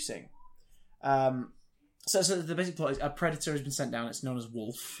reproducing. So the basic plot is a predator has been sent down. It's known as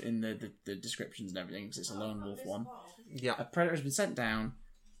Wolf in the descriptions and everything, because it's a lone wolf one. Yeah. A predator has been sent down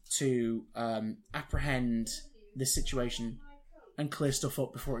to apprehend this situation and clear stuff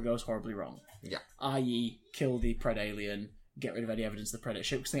up before it goes horribly wrong. Yeah. I.e., kill the Pred Alien, get rid of any evidence of the Predator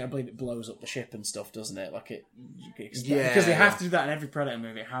ship, because I believe it blows up the ship and stuff, doesn't it? Like because they have to do that in every Predator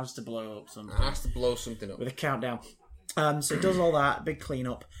movie. It has to blow up something. It has to blow something up with a countdown. So it does all that big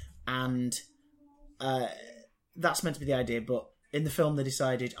cleanup, and that's meant to be the idea. But in the film, they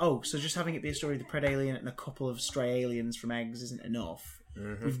decided, so just having it be a story of the Pred alien and a couple of stray aliens from eggs isn't enough.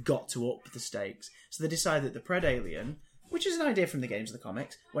 Mm-hmm. We've got to up the stakes. So they decided that the Pred alien, which is an idea from the games of the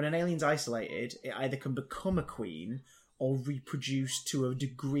comics, when an alien's isolated, it either can become a queen or reproduce to a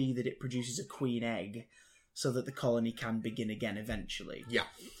degree that it produces a queen egg, so that the colony can begin again eventually. Yeah.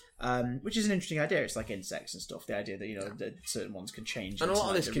 Which is an interesting idea. It's like insects and stuff. The idea that that certain ones can change. And a lot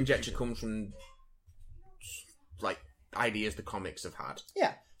of this conjecture comes from like ideas the comics have had.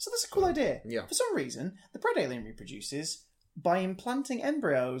 Yeah. So that's a cool idea. Yeah. For some reason, the Pred alien reproduces by implanting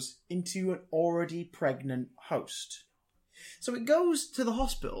embryos into an already pregnant host. So it goes to the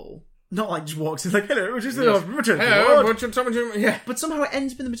hospital, not like just walks in like, hello, just the maternity ward. Yeah. But somehow it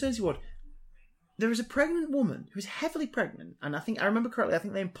ends up in the maternity ward. There is a pregnant woman who is heavily pregnant, and I remember correctly, I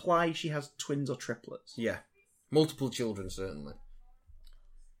think they imply she has twins or triplets. Yeah. Multiple children, certainly.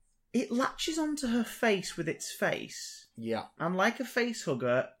 It latches onto her face with its face. Yeah. And like a face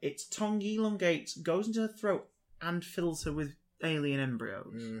hugger, its tongue elongates, goes into her throat, and fills her with alien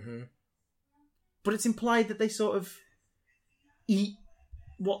embryos. Mm-hmm. But it's implied that they sort of eat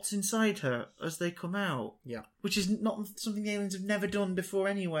what's inside her as they come out. Yeah. Which is not something the aliens have never done before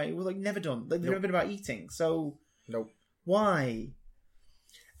anyway. Well, never done. They've never been about eating. So... Nope. Why?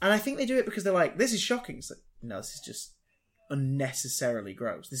 And I think they do it because they're like, this is shocking. It's like, no, this is just unnecessarily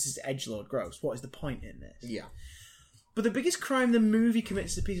gross. This is edgelord gross. What is the point in this? Yeah. But the biggest crime the movie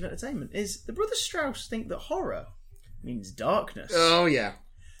commits as a piece of entertainment is the Brothers Strauss think that horror means darkness. Oh, yeah.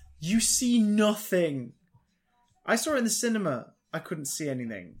 You see nothing. I saw it in the cinema. I couldn't see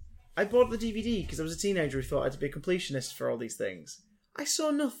anything. I bought the DVD because I was a teenager who thought I had to be a completionist for all these things. I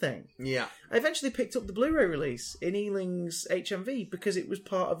saw nothing. Yeah. I eventually picked up the Blu-ray release in Ealing's HMV because it was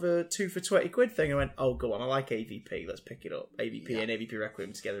part of a 2 for £20 thing. I went, oh, go on, I like AVP. Let's pick it up. AVP and AVP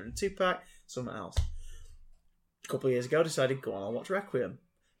Requiem together in a 2-pack. Something else. A couple of years ago, I decided, go on, I'll watch Requiem.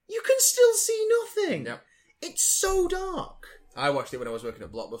 You can still see nothing. Yep. It's so dark. I watched it when I was working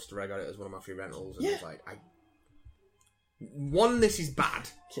at Blockbuster. I got it as one of my free rentals. And I was like, one, this is bad.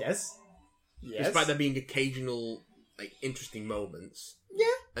 Yes. Despite there being occasional, like, interesting moments. Yeah.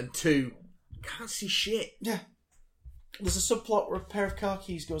 And 2, can't see shit. Yeah. There's a subplot where a pair of car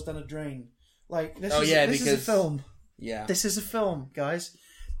keys goes down a drain. Like, this is a film. Yeah. This is a film, guys.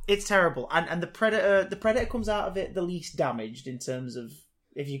 It's terrible. And the Predator comes out of it the least damaged in terms of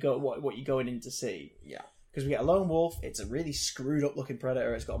if you go what you're going in to see. Yeah. Because we get a lone wolf. It's a really screwed up looking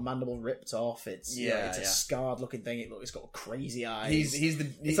Predator. It's got a mandible ripped off. It's it's a scarred looking thing. It's got crazy eyes.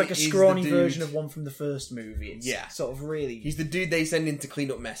 It's like a scrawny version of one from the first movie. It's sort of really. He's the dude they send in to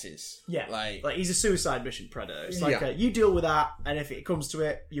clean up messes. Yeah, like he's a suicide mission Predator. It's like you deal with that, and if it comes to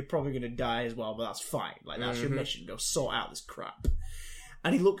it, you're probably going to die as well. But that's fine. Like that's your mission. Go sort out this crap.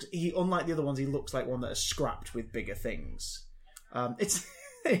 And he unlike the other ones, he looks like one that is scrapped with bigger things. It's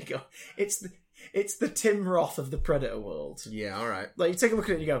there you go. It's the Tim Roth of the Predator world. Yeah, all right. Like you take a look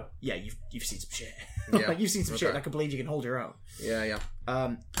at it and you go, yeah, you've seen some shit. Yeah. Like you've seen some shit, and I can believe you can hold your own. Yeah.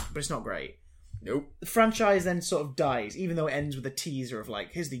 But it's not great. Nope. The franchise then sort of dies, even though it ends with a teaser of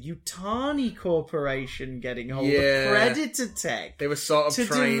like, here's the Yutani Corporation getting hold of Predator tech. They were sort of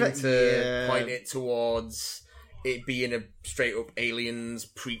trying to point it towards it being a straight up Aliens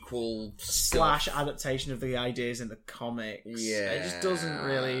prequel / adaptation of the ideas in the comics. Yeah, it just doesn't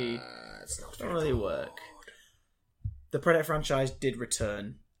really. It's not really work. The Predator franchise did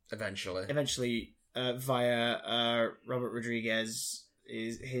return eventually via Robert Rodriguez,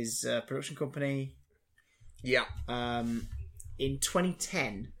 his production company. Yeah. In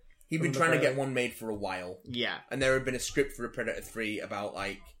 2010, he'd been trying to get one made for a while. Yeah, and there had been a script for a Predator 3 about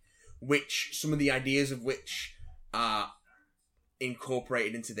like some of the ideas of which are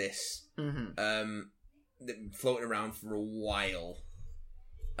incorporated into this. Floating around for a while.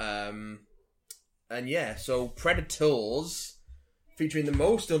 And yeah, so Predators, featuring the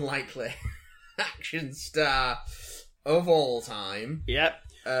most unlikely action star of all time. Yep.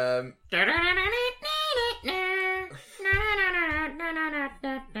 No.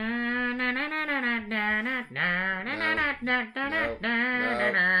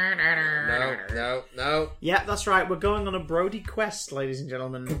 Yeah, that's right. We're going on a Brody quest, ladies and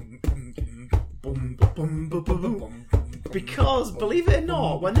gentlemen. Because, believe it or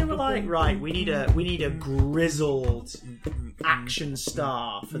not, when they were like, right, we need a grizzled action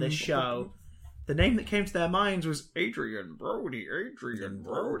star for this show, the name that came to their minds was Adrian Brody.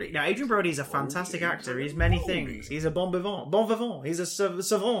 Now, Adrian Brody is a fantastic actor. He's many things. He's a bon vivant. He's a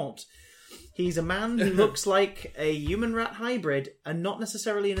savant. He's a man who looks like a human rat hybrid, and not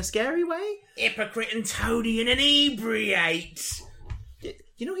necessarily in a scary way. Hypocrite and toady and inebriate.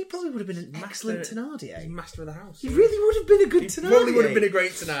 You know, he probably would have been an excellent Thénardier. Master of the house. He really would have been a good Thénardier. Probably would have been a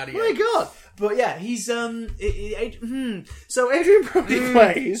great Thénardier. My God. But yeah, he's So Adrian Brody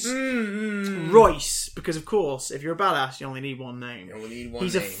plays Royce, because of course, if you're a badass, you only need one name. You only need one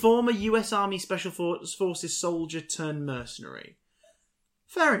He's name. a former US Army Special Forces soldier turned mercenary.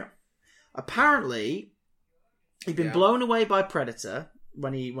 Fair enough. Apparently, he'd been blown away by Predator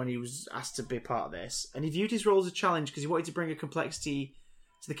when he was asked to be part of this, and he viewed his role as a challenge because he wanted to bring a complexity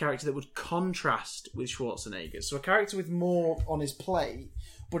to the character that would contrast with Schwarzenegger. So a character with more on his plate,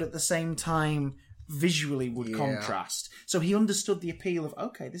 but at the same time visually would contrast. So he understood the appeal of,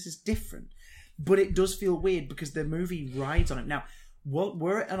 okay, this is different. But it does feel weird because the movie rides on it. Now,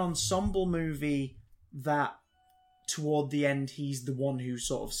 we're an ensemble movie that toward the end he's the one who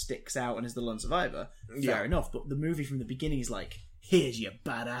sort of sticks out and is the lone survivor. Fair enough. But the movie from the beginning is like, here's your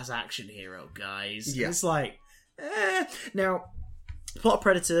badass action hero, guys. Yeah. And it's like, Now, the plot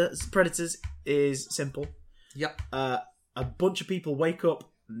of Predators is simple. Yep. A bunch of people wake up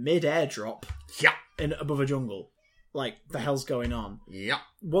mid-airdrop above a jungle. Like, the hell's going on? Yep.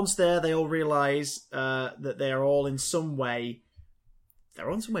 Once there, they all realise that they are all in some way... They're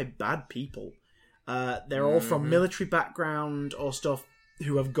all in some way bad people. They're all from military background or stuff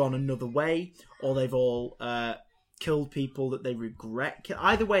who have gone another way, or they've all killed people that they regret.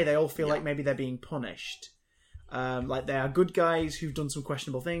 Either way, they all feel like maybe they're being punished. Like they are good guys who've done some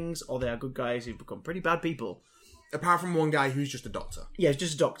questionable things, or they are good guys who've become pretty bad people. Apart from one guy who's just a doctor. Yeah, he's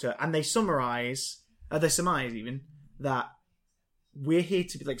just a doctor. And they surmise even, that we're here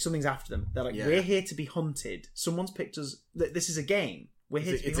to be, like, something's after them. They're like, we're here to be hunted. Someone's picked us. This is a game. We're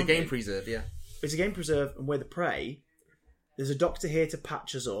here to be hunted. It's a game preserve, yeah. It's a game preserve, and we're the prey. There's a doctor here to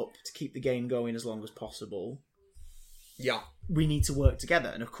patch us up, to keep the game going as long as possible. Yeah. We need to work together.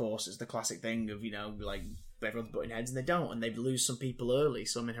 And of course, it's the classic thing of, like, everyone's butting heads and they don't, and they lose some people early,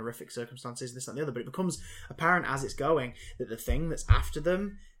 some in horrific circumstances, this and the other. But it becomes apparent as it's going that the thing that's after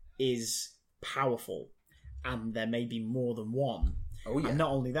them is powerful, and there may be more than one. Oh yeah. And not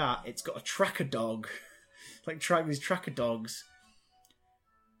only that, it's got a tracker dog, these tracker dogs,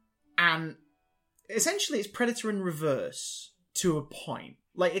 and essentially it's Predator in reverse to a point.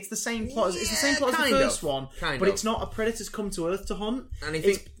 Like, it's the same plot as the first one, but it's not a Predator's come to Earth to hunt. And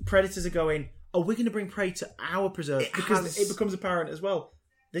it's Predators are going, we're going to bring prey to our preserve, because it becomes apparent as well.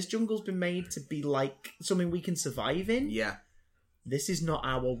 This jungle's been made to be like something we can survive in. Yeah. This is not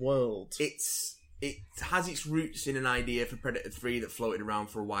our world. It has its roots in an idea for Predator 3 that floated around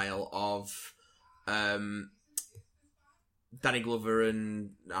for a while of Danny Glover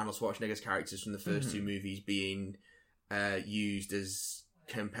and Arnold Schwarzenegger's characters from the first two movies being used as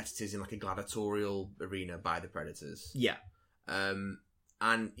competitors in like a gladiatorial arena by the Predators. Yeah. And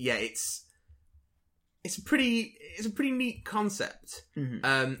yeah, it's a pretty neat concept,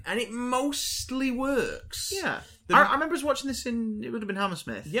 and it mostly works. Yeah, I remember us watching this it would have been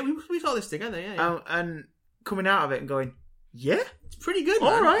Hammersmith. Yeah, we saw this together. Yeah. And coming out of it and going, yeah, it's pretty good.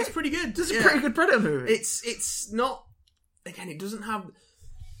 Man. All right, it's pretty good. This is a pretty good Predator movie. It's not. Again, it doesn't have.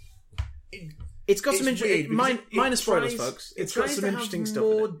 It's got some interesting. Minor spoilers, folks. It's got some interesting stuff.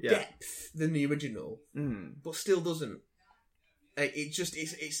 More depth than the original, but still doesn't.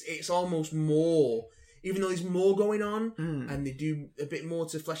 It's almost more. Even though there's more going on, and they do a bit more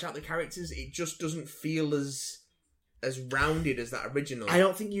to flesh out the characters, it just doesn't feel as rounded as that original. I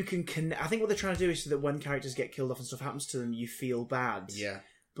don't think you can I think what they're trying to do is so that when characters get killed off and stuff happens to them, you feel bad. Yeah.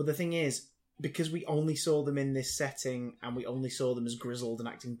 But the thing is, because we only saw them in this setting, and we only saw them as grizzled and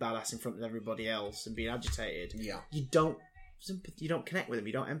acting badass in front of everybody else and being agitated, you don't connect with them,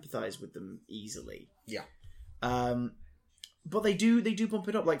 you don't empathise with them easily. Yeah. But they do bump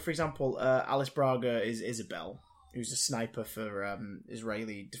it up. Like, for example, Alice Braga is Isabel, who's a sniper for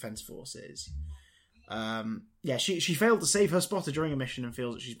Israeli Defense Forces. She failed to save her spotter during a mission and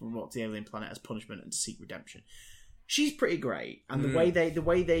feels that she's been brought to the alien planet as punishment and to seek redemption. She's pretty great, and the way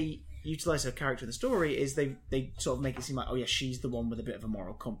they utilize her character in the story is they sort of make it seem like, oh yeah, she's the one with a bit of a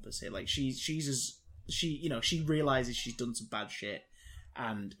moral compass here. Like she realizes she's done some bad shit,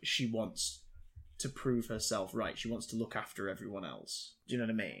 and she wants to prove herself right. She wants to look after everyone else. Do you know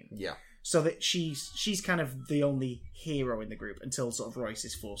what I mean? Yeah. So that she's kind of the only hero in the group until sort of Royce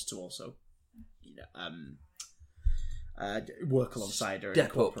is forced to also, work alongside her and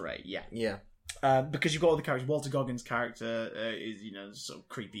cooperate. Yeah. Yeah. Because you've got all the characters. Walter Goggins' character is, sort of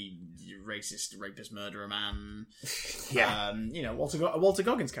creepy, racist, rapist, murderer man. Yeah. Walter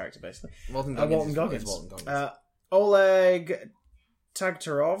Goggins' character, basically. Walton Goggins. Oleg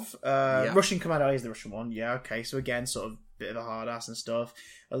Tagtarov, Yeah. Russian commando. He's the Russian one. Yeah, okay. So again, sort of bit of a hard ass and stuff.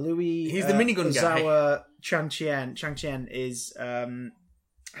 Louis. He's the minigun guy. Ozawa Chang-Chien is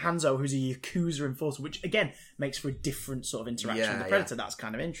Hanzo, who's a Yakuza enforcer, which again makes for a different sort of interaction with the Predator. That's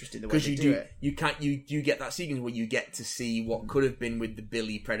kind of interesting the way they do it. You get that sequence where you get to see what could have been with the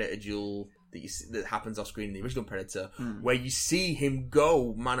Billy Predator duel that happens off screen in the original Predator, where you see him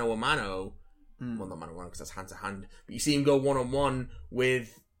go mano a mano. Well, not mano a mano because that's hand to hand, but you see him go 1-on-1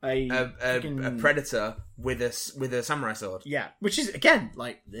 with a Predator with a samurai sword. Yeah, which is again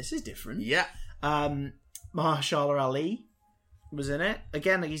this is different. Yeah. Mahershala Ali was in it.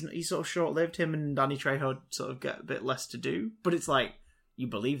 Again, he's sort of short-lived. Him and Danny Trejo sort of get a bit less to do. But it's like, you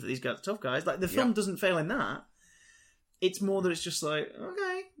believe that these guys are tough guys. Like, the film doesn't fail in that. It's more that it's just like,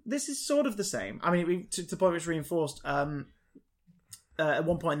 okay, this is sort of the same. I mean, to the point where it's reinforced. At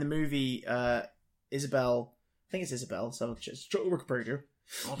one point in the movie, Isabel... I think it's Isabel, so it's Wikipedia.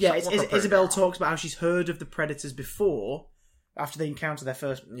 Isabel talks about how she's heard of the Predators before, after they encounter their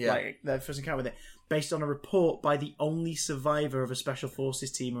first encounter with it, based on a report by the only survivor of a special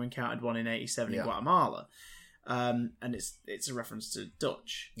forces team who encountered one in 1987 in Guatemala, and it's a reference to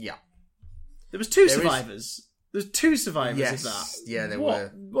Dutch. Yeah, there was two survivors. There's two survivors of that. Yeah, there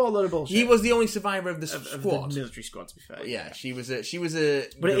were. What a load of bullshit. He was the only survivor of the squad, of the military squad. To be fair, yeah, she was a.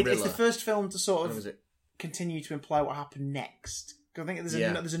 But it's the first film to sort of was it? Continue to imply what happened next. I think there's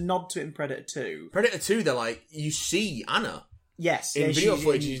a nod to it in Predator 2. Predator 2, they're like, you see Anna. Yes, in video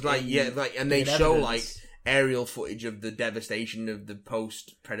footage, she's and they show aerial footage of the devastation of the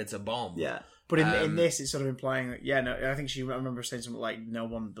post-Predator bomb. Yeah, but in this, it's sort of implying that I think I remember saying something like no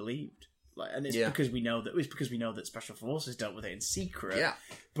one believed, and it's because we know that special forces dealt with it in secret. Yeah,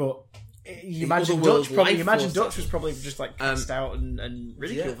 but you imagine Dutch was probably just cast out and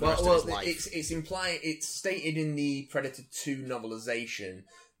ridiculed for the rest of his life. It's stated in the Predator 2 novelization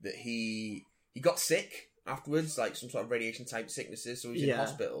that he got sick afterwards, like some sort of radiation type sicknesses, so he was in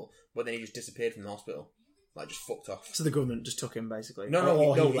hospital, but then he just disappeared from the hospital, just fucked off. So the government just took him, basically.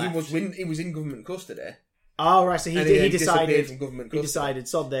 No, he was in government custody. Oh right, so he decided from government custody. He decided,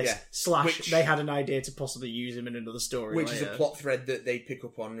 sod this, they had an idea to possibly use him in another story. Which is a plot thread that they pick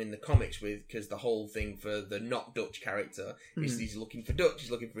up on in the comics because the whole thing for the not Dutch character is he's looking for Dutch,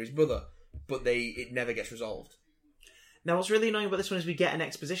 he's looking for his brother, but it never gets resolved. Now what's really annoying about this one is we get an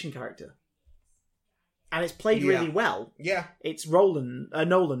exposition character. And it's played really well. Yeah. It's Nolan,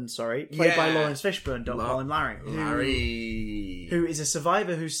 played by Lawrence Fishburne, don't call him Larry. Who is a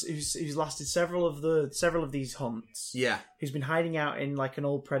survivor who's lasted several of these hunts. Yeah. Who's been hiding out in an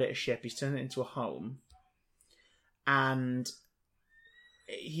old Predator ship. He's turned it into a home. And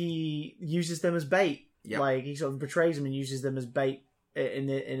he uses them as bait. Yep. He sort of betrays them and uses them as bait in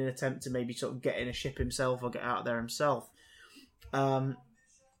an attempt to maybe sort of get in a ship himself or get out there himself.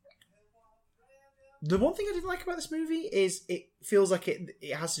 The one thing I didn't like about this movie is it feels like it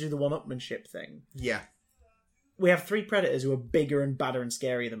has to do the one-upmanship thing. Yeah. We have 3 Predators who are bigger and badder and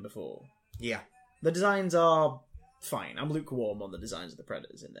scarier than before. Yeah. The designs are fine. I'm lukewarm on the designs of the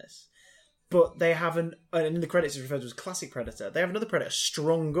Predators in this. But they have and in the credits it's referred to as classic Predator. They have another Predator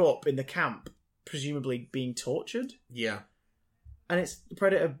strung up in the camp, presumably being tortured. Yeah. And it's the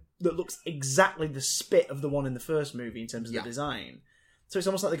Predator that looks exactly the spit of the one in the first movie in terms of the design. So it's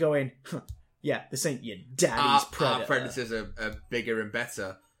almost like they're going... Yeah, this ain't your daddy's Predator. Our Predators are bigger and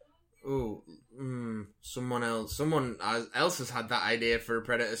better. Ooh, someone else has had that idea for a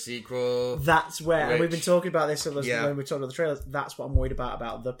Predator sequel. That's where, and we've been talking about this when we're talking about the trailers, that's what I'm worried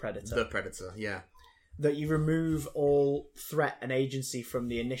about the Predator. The Predator, yeah. That you remove all threat and agency from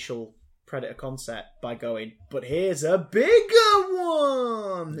the initial Predator concept by going, but here's a bigger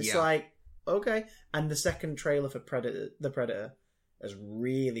one! It's okay. And the second trailer for the Predator has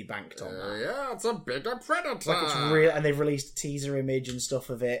really banked on that. Yeah, it's a bigger Predator. It's real, and they've released a teaser image and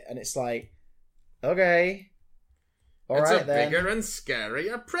stuff of it, and it's okay, all right, it's a bigger and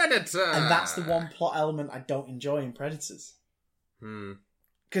scarier Predator. And that's the one plot element I don't enjoy in Predators.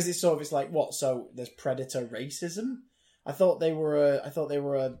 Because it's what? So there's Predator racism. I thought they were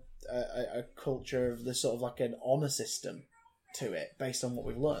a culture of the sort of an honor system to it, based on what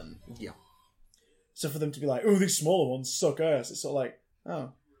we've learned. Yeah. So for them to be these smaller ones suck ass, it's sort of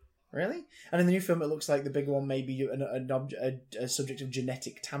oh, really? And in the new film, it looks like the bigger one may be a subject of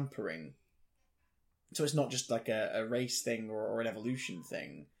genetic tampering. So it's not just a race thing or an evolution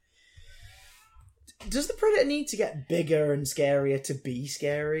thing. Does the Predator need to get bigger and scarier to be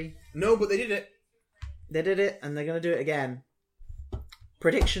scary? No, but they did it. They did it, and they're going to do it again.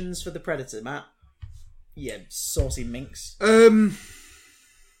 Predictions for the Predator, Matt? Yeah, saucy minx. It's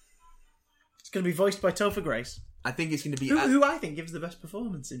going to be voiced by Topher Grace. I think it's going to be... Who I think gives the best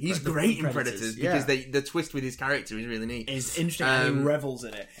performance in He's great in Predators because the twist with his character is really neat. It's interesting and he revels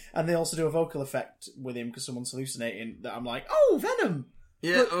in it. And they also do a vocal effect with him because someone's hallucinating that I'm like, oh, Venom!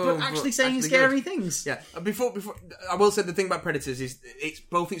 Yeah, but actually saying scary things. Yeah, before I will say the thing about Predators is it's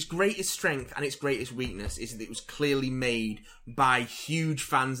both its greatest strength and its greatest weakness is that it was clearly made by huge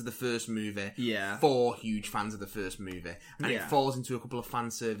fans of the first movie. Yeah. For huge fans of the first movie. And it falls into a couple of fan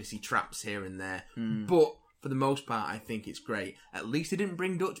servicey traps here and there. But for the most part, I think it's great. At least they didn't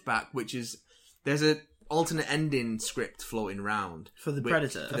bring Dutch back, which is... There's an alternate ending script floating around. For the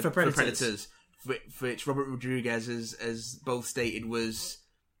Predator? For Predators. Which Robert Rodriguez has both stated was...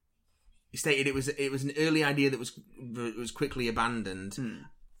 He stated it was an early idea that was quickly abandoned.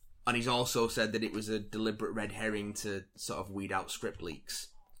 And he's also said that it was a deliberate red herring to sort of weed out script leaks.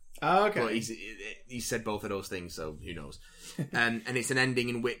 Oh, okay. But he said both of those things, so who knows. And it's an ending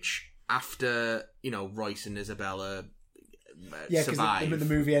in which... After, Royce and Isabella survive. Because the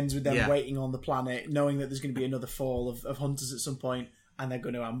movie ends with them waiting on the planet, knowing that there's going to be another fall of hunters at some point, and they're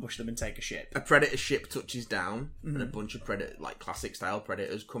going to ambush them and take a ship. A Predator ship touches down, and a bunch of classic-style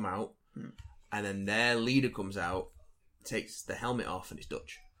Predators come out, and then their leader comes out, takes the helmet off, and it's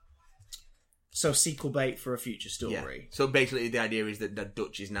Dutch. So sequel bait for a future story. Yeah. So basically the idea is that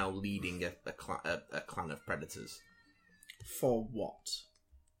Dutch is now leading a clan of Predators. For what?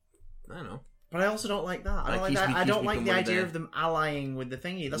 I don't know. But I also don't like that. I don't like the idea of them allying with the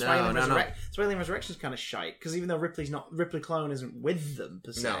thingy. That's why Alien Resurrection's kind of shite. Because even though Ripley Clone isn't with them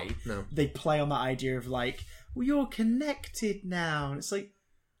per se, they play on that idea of like, well, you're connected now. And it's like,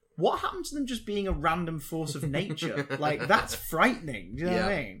 what happened to them just being a random force of nature? Like, that's frightening. Do you know what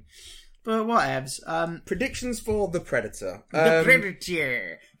I mean? But whatevs. Predictions for The Predator. The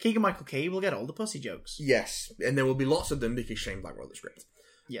Predator. Keegan-Michael Key will get all the pussy jokes. Yes. And there will be lots of them because Shane Black wrote the script.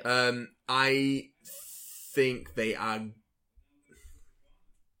 Yeah. I think they are...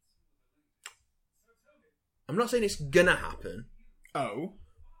 I'm not saying it's gonna happen. Oh.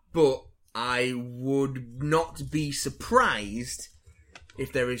 But I would not be surprised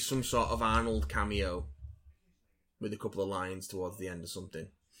if there is some sort of Arnold cameo with a couple of lines towards the end or something.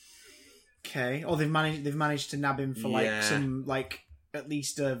 Okay. Or they've managed to nab him for some at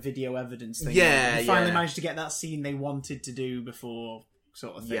least a video evidence thing. Yeah. They finally managed to get that scene they wanted to do before,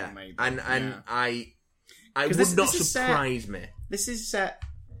 sort of thing. Yeah. Maybe. And I would not surprise me. This is set.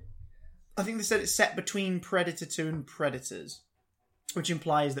 I think they said it's set between Predator 2 and Predators, which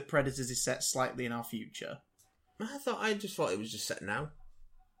implies that Predators is set slightly in our future. I just thought it was just set now.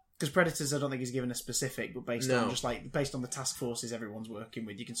 Because Predators, I don't think is given a specific, but based on the task forces everyone's working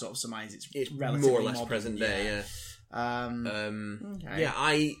with, you can sort of surmise it's relatively more or less modern, present day. I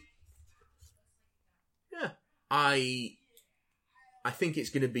think it's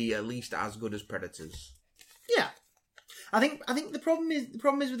going to be at least as good as Predators. Yeah, I think the problem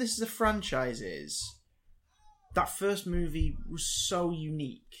is with this as a franchise is that first movie was so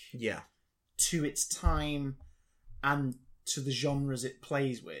unique. Yeah, to its time and to the genres it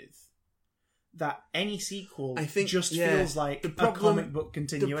plays with, that any sequel feels like a comic book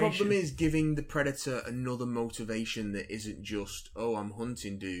continuation. The problem is giving the Predator another motivation that isn't just, oh, I'm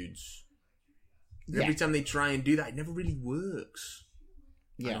hunting dudes. Yeah. Every time they try and do that, it never really works.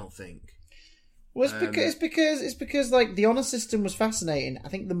 Yeah. I don't think. Well, it's because like the honor system was fascinating. I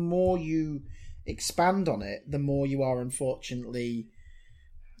think the more you expand on it, the more you are unfortunately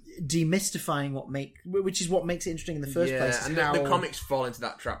demystifying which is what makes it interesting in the first place. And the comics fall into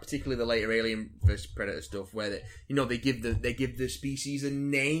that trap, particularly the later Alien vs Predator stuff, where they give the species a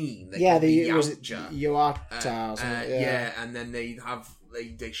name. Yuata. And then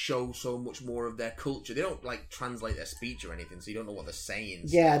they show so much more of their culture. They don't translate their speech or anything, so you don't know what they're saying.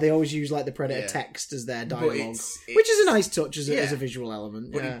 Yeah, they always use the Predator text as their dialogue, which is a nice touch as a visual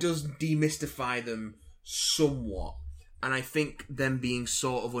element. But it does demystify them somewhat. And I think them being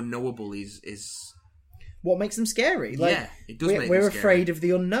sort of unknowable is what makes them scary. It does make them scary. We're afraid of the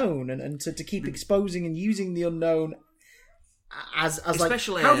unknown, and to keep exposing and using the unknown as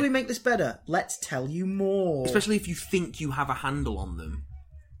especially, how do we make this better? Let's tell you more. Especially if you think you have a handle on them,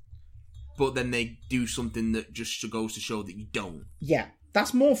 but then they do something that just goes to show that you don't. Yeah,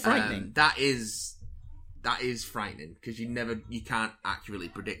 that's more frightening. That is frightening because you can't accurately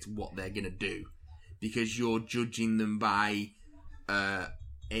predict what they're gonna do. Because you're judging them by a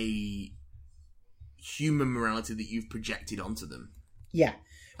human morality that you've projected onto them. Yeah.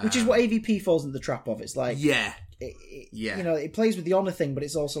 which is what AVP falls into the trap of. It's like, Yeah. you know, it plays with the honor thing, but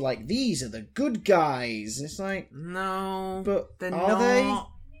it's also like, these are the good guys. And it's like, No. but they're are not. they?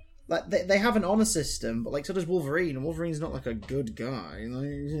 Like, they have an honor system, but like, so does Wolverine, and Wolverine's not like a good guy. Like,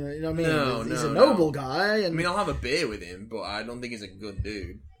 you know what I mean? No, he's no, a noble no. guy. And, I mean, I'll have a beer with him, but I don't think he's a good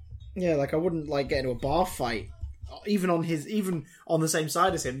dude. yeah, like, I wouldn't like get into a bar fight, even on the same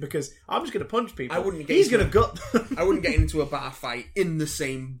side as him, because I'm just going to punch people. I wouldn't get He's into going to gut them. I wouldn't get into a bar fight in the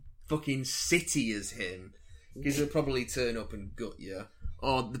same fucking city as him, because he'll probably turn up and gut you.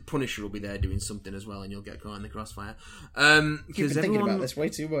 Or the Punisher will be there doing something as well, and you'll get caught in the crossfire. You've been thinking about this way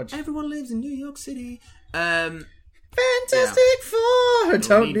too much. Everyone lives in New York City. Fantastic Four!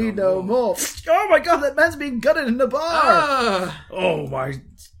 Don't need no more. Oh my god, that man's being gutted in the bar! Oh my!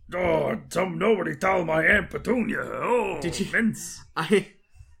 Oh, nobody tell my Aunt Petunia. Oh, Did you- Vince?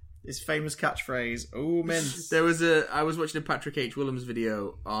 His famous catchphrase, "Oh, mince." I was watching a Patrick H. Willems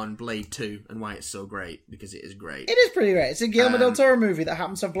video on Blade 2 and why it's so great, because it is great. It is pretty great. It's a Guillermo del Toro movie that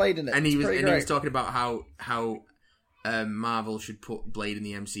happens to have Blade in it. And he It's was talking about how Marvel should put Blade in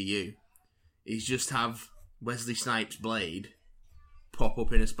the MCU. Is just have Wesley Snipes' Blade pop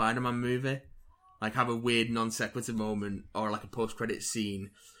up in a Spider-Man movie, like have a weird non sequitur moment or like a post-credit scene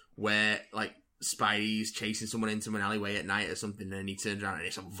where like Spidey's chasing someone into an alleyway at night or something, and he turns around and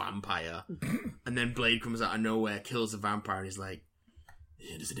it's a vampire, and then Blade comes out of nowhere, kills the vampire, and he's like,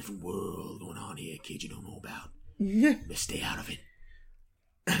 yeah, "There's a different world going on here, kid, you don't know about. Let's stay out of it."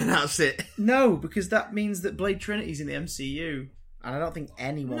 And that's it. No, because that means that Blade Trinity's in the MCU, and I don't think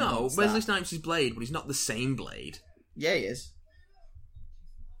anyone wants Wesley that. Snipes is Blade, but he's not the same Blade. Yeah, he is.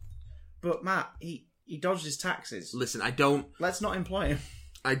 But Matt, he dodged his taxes. Listen, Let's not employ him.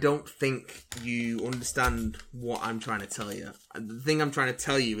 I don't think you understand what I'm trying to tell you. The thing I'm trying to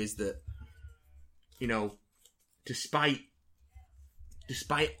tell you is that, you know, despite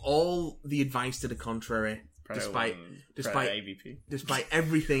all the advice to the contrary, despite AVP. despite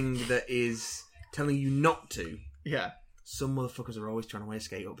everything that is telling you not to, Yeah. some motherfuckers are always trying to wear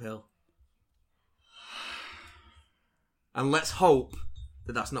skate uphill. And let's hope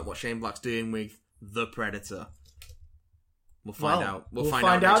that that's not what Shane Black's doing with The Predator. We'll find out. We'll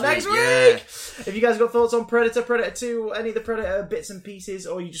find out next week. Yeah. If you guys got thoughts on Predator, Predator 2, any of the Predator bits and pieces,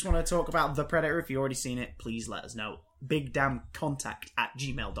 or you just want to talk about The Predator, if you've already seen it, please let us know.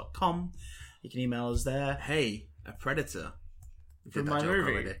 bigdamcontact@gmail.com. You can email us there. Hey, a Predator. From my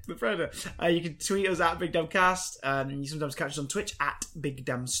movie, already. The Predator. You can tweet us at BigDamCast, and you sometimes catch us on Twitch at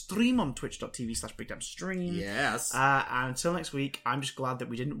BigDamStream on twitch.tv/BigDamStream. Yes. And until next week, I'm just glad that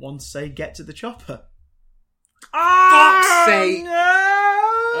we didn't once say get to the chopper. Fuck's sake!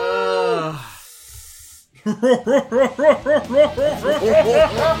 No!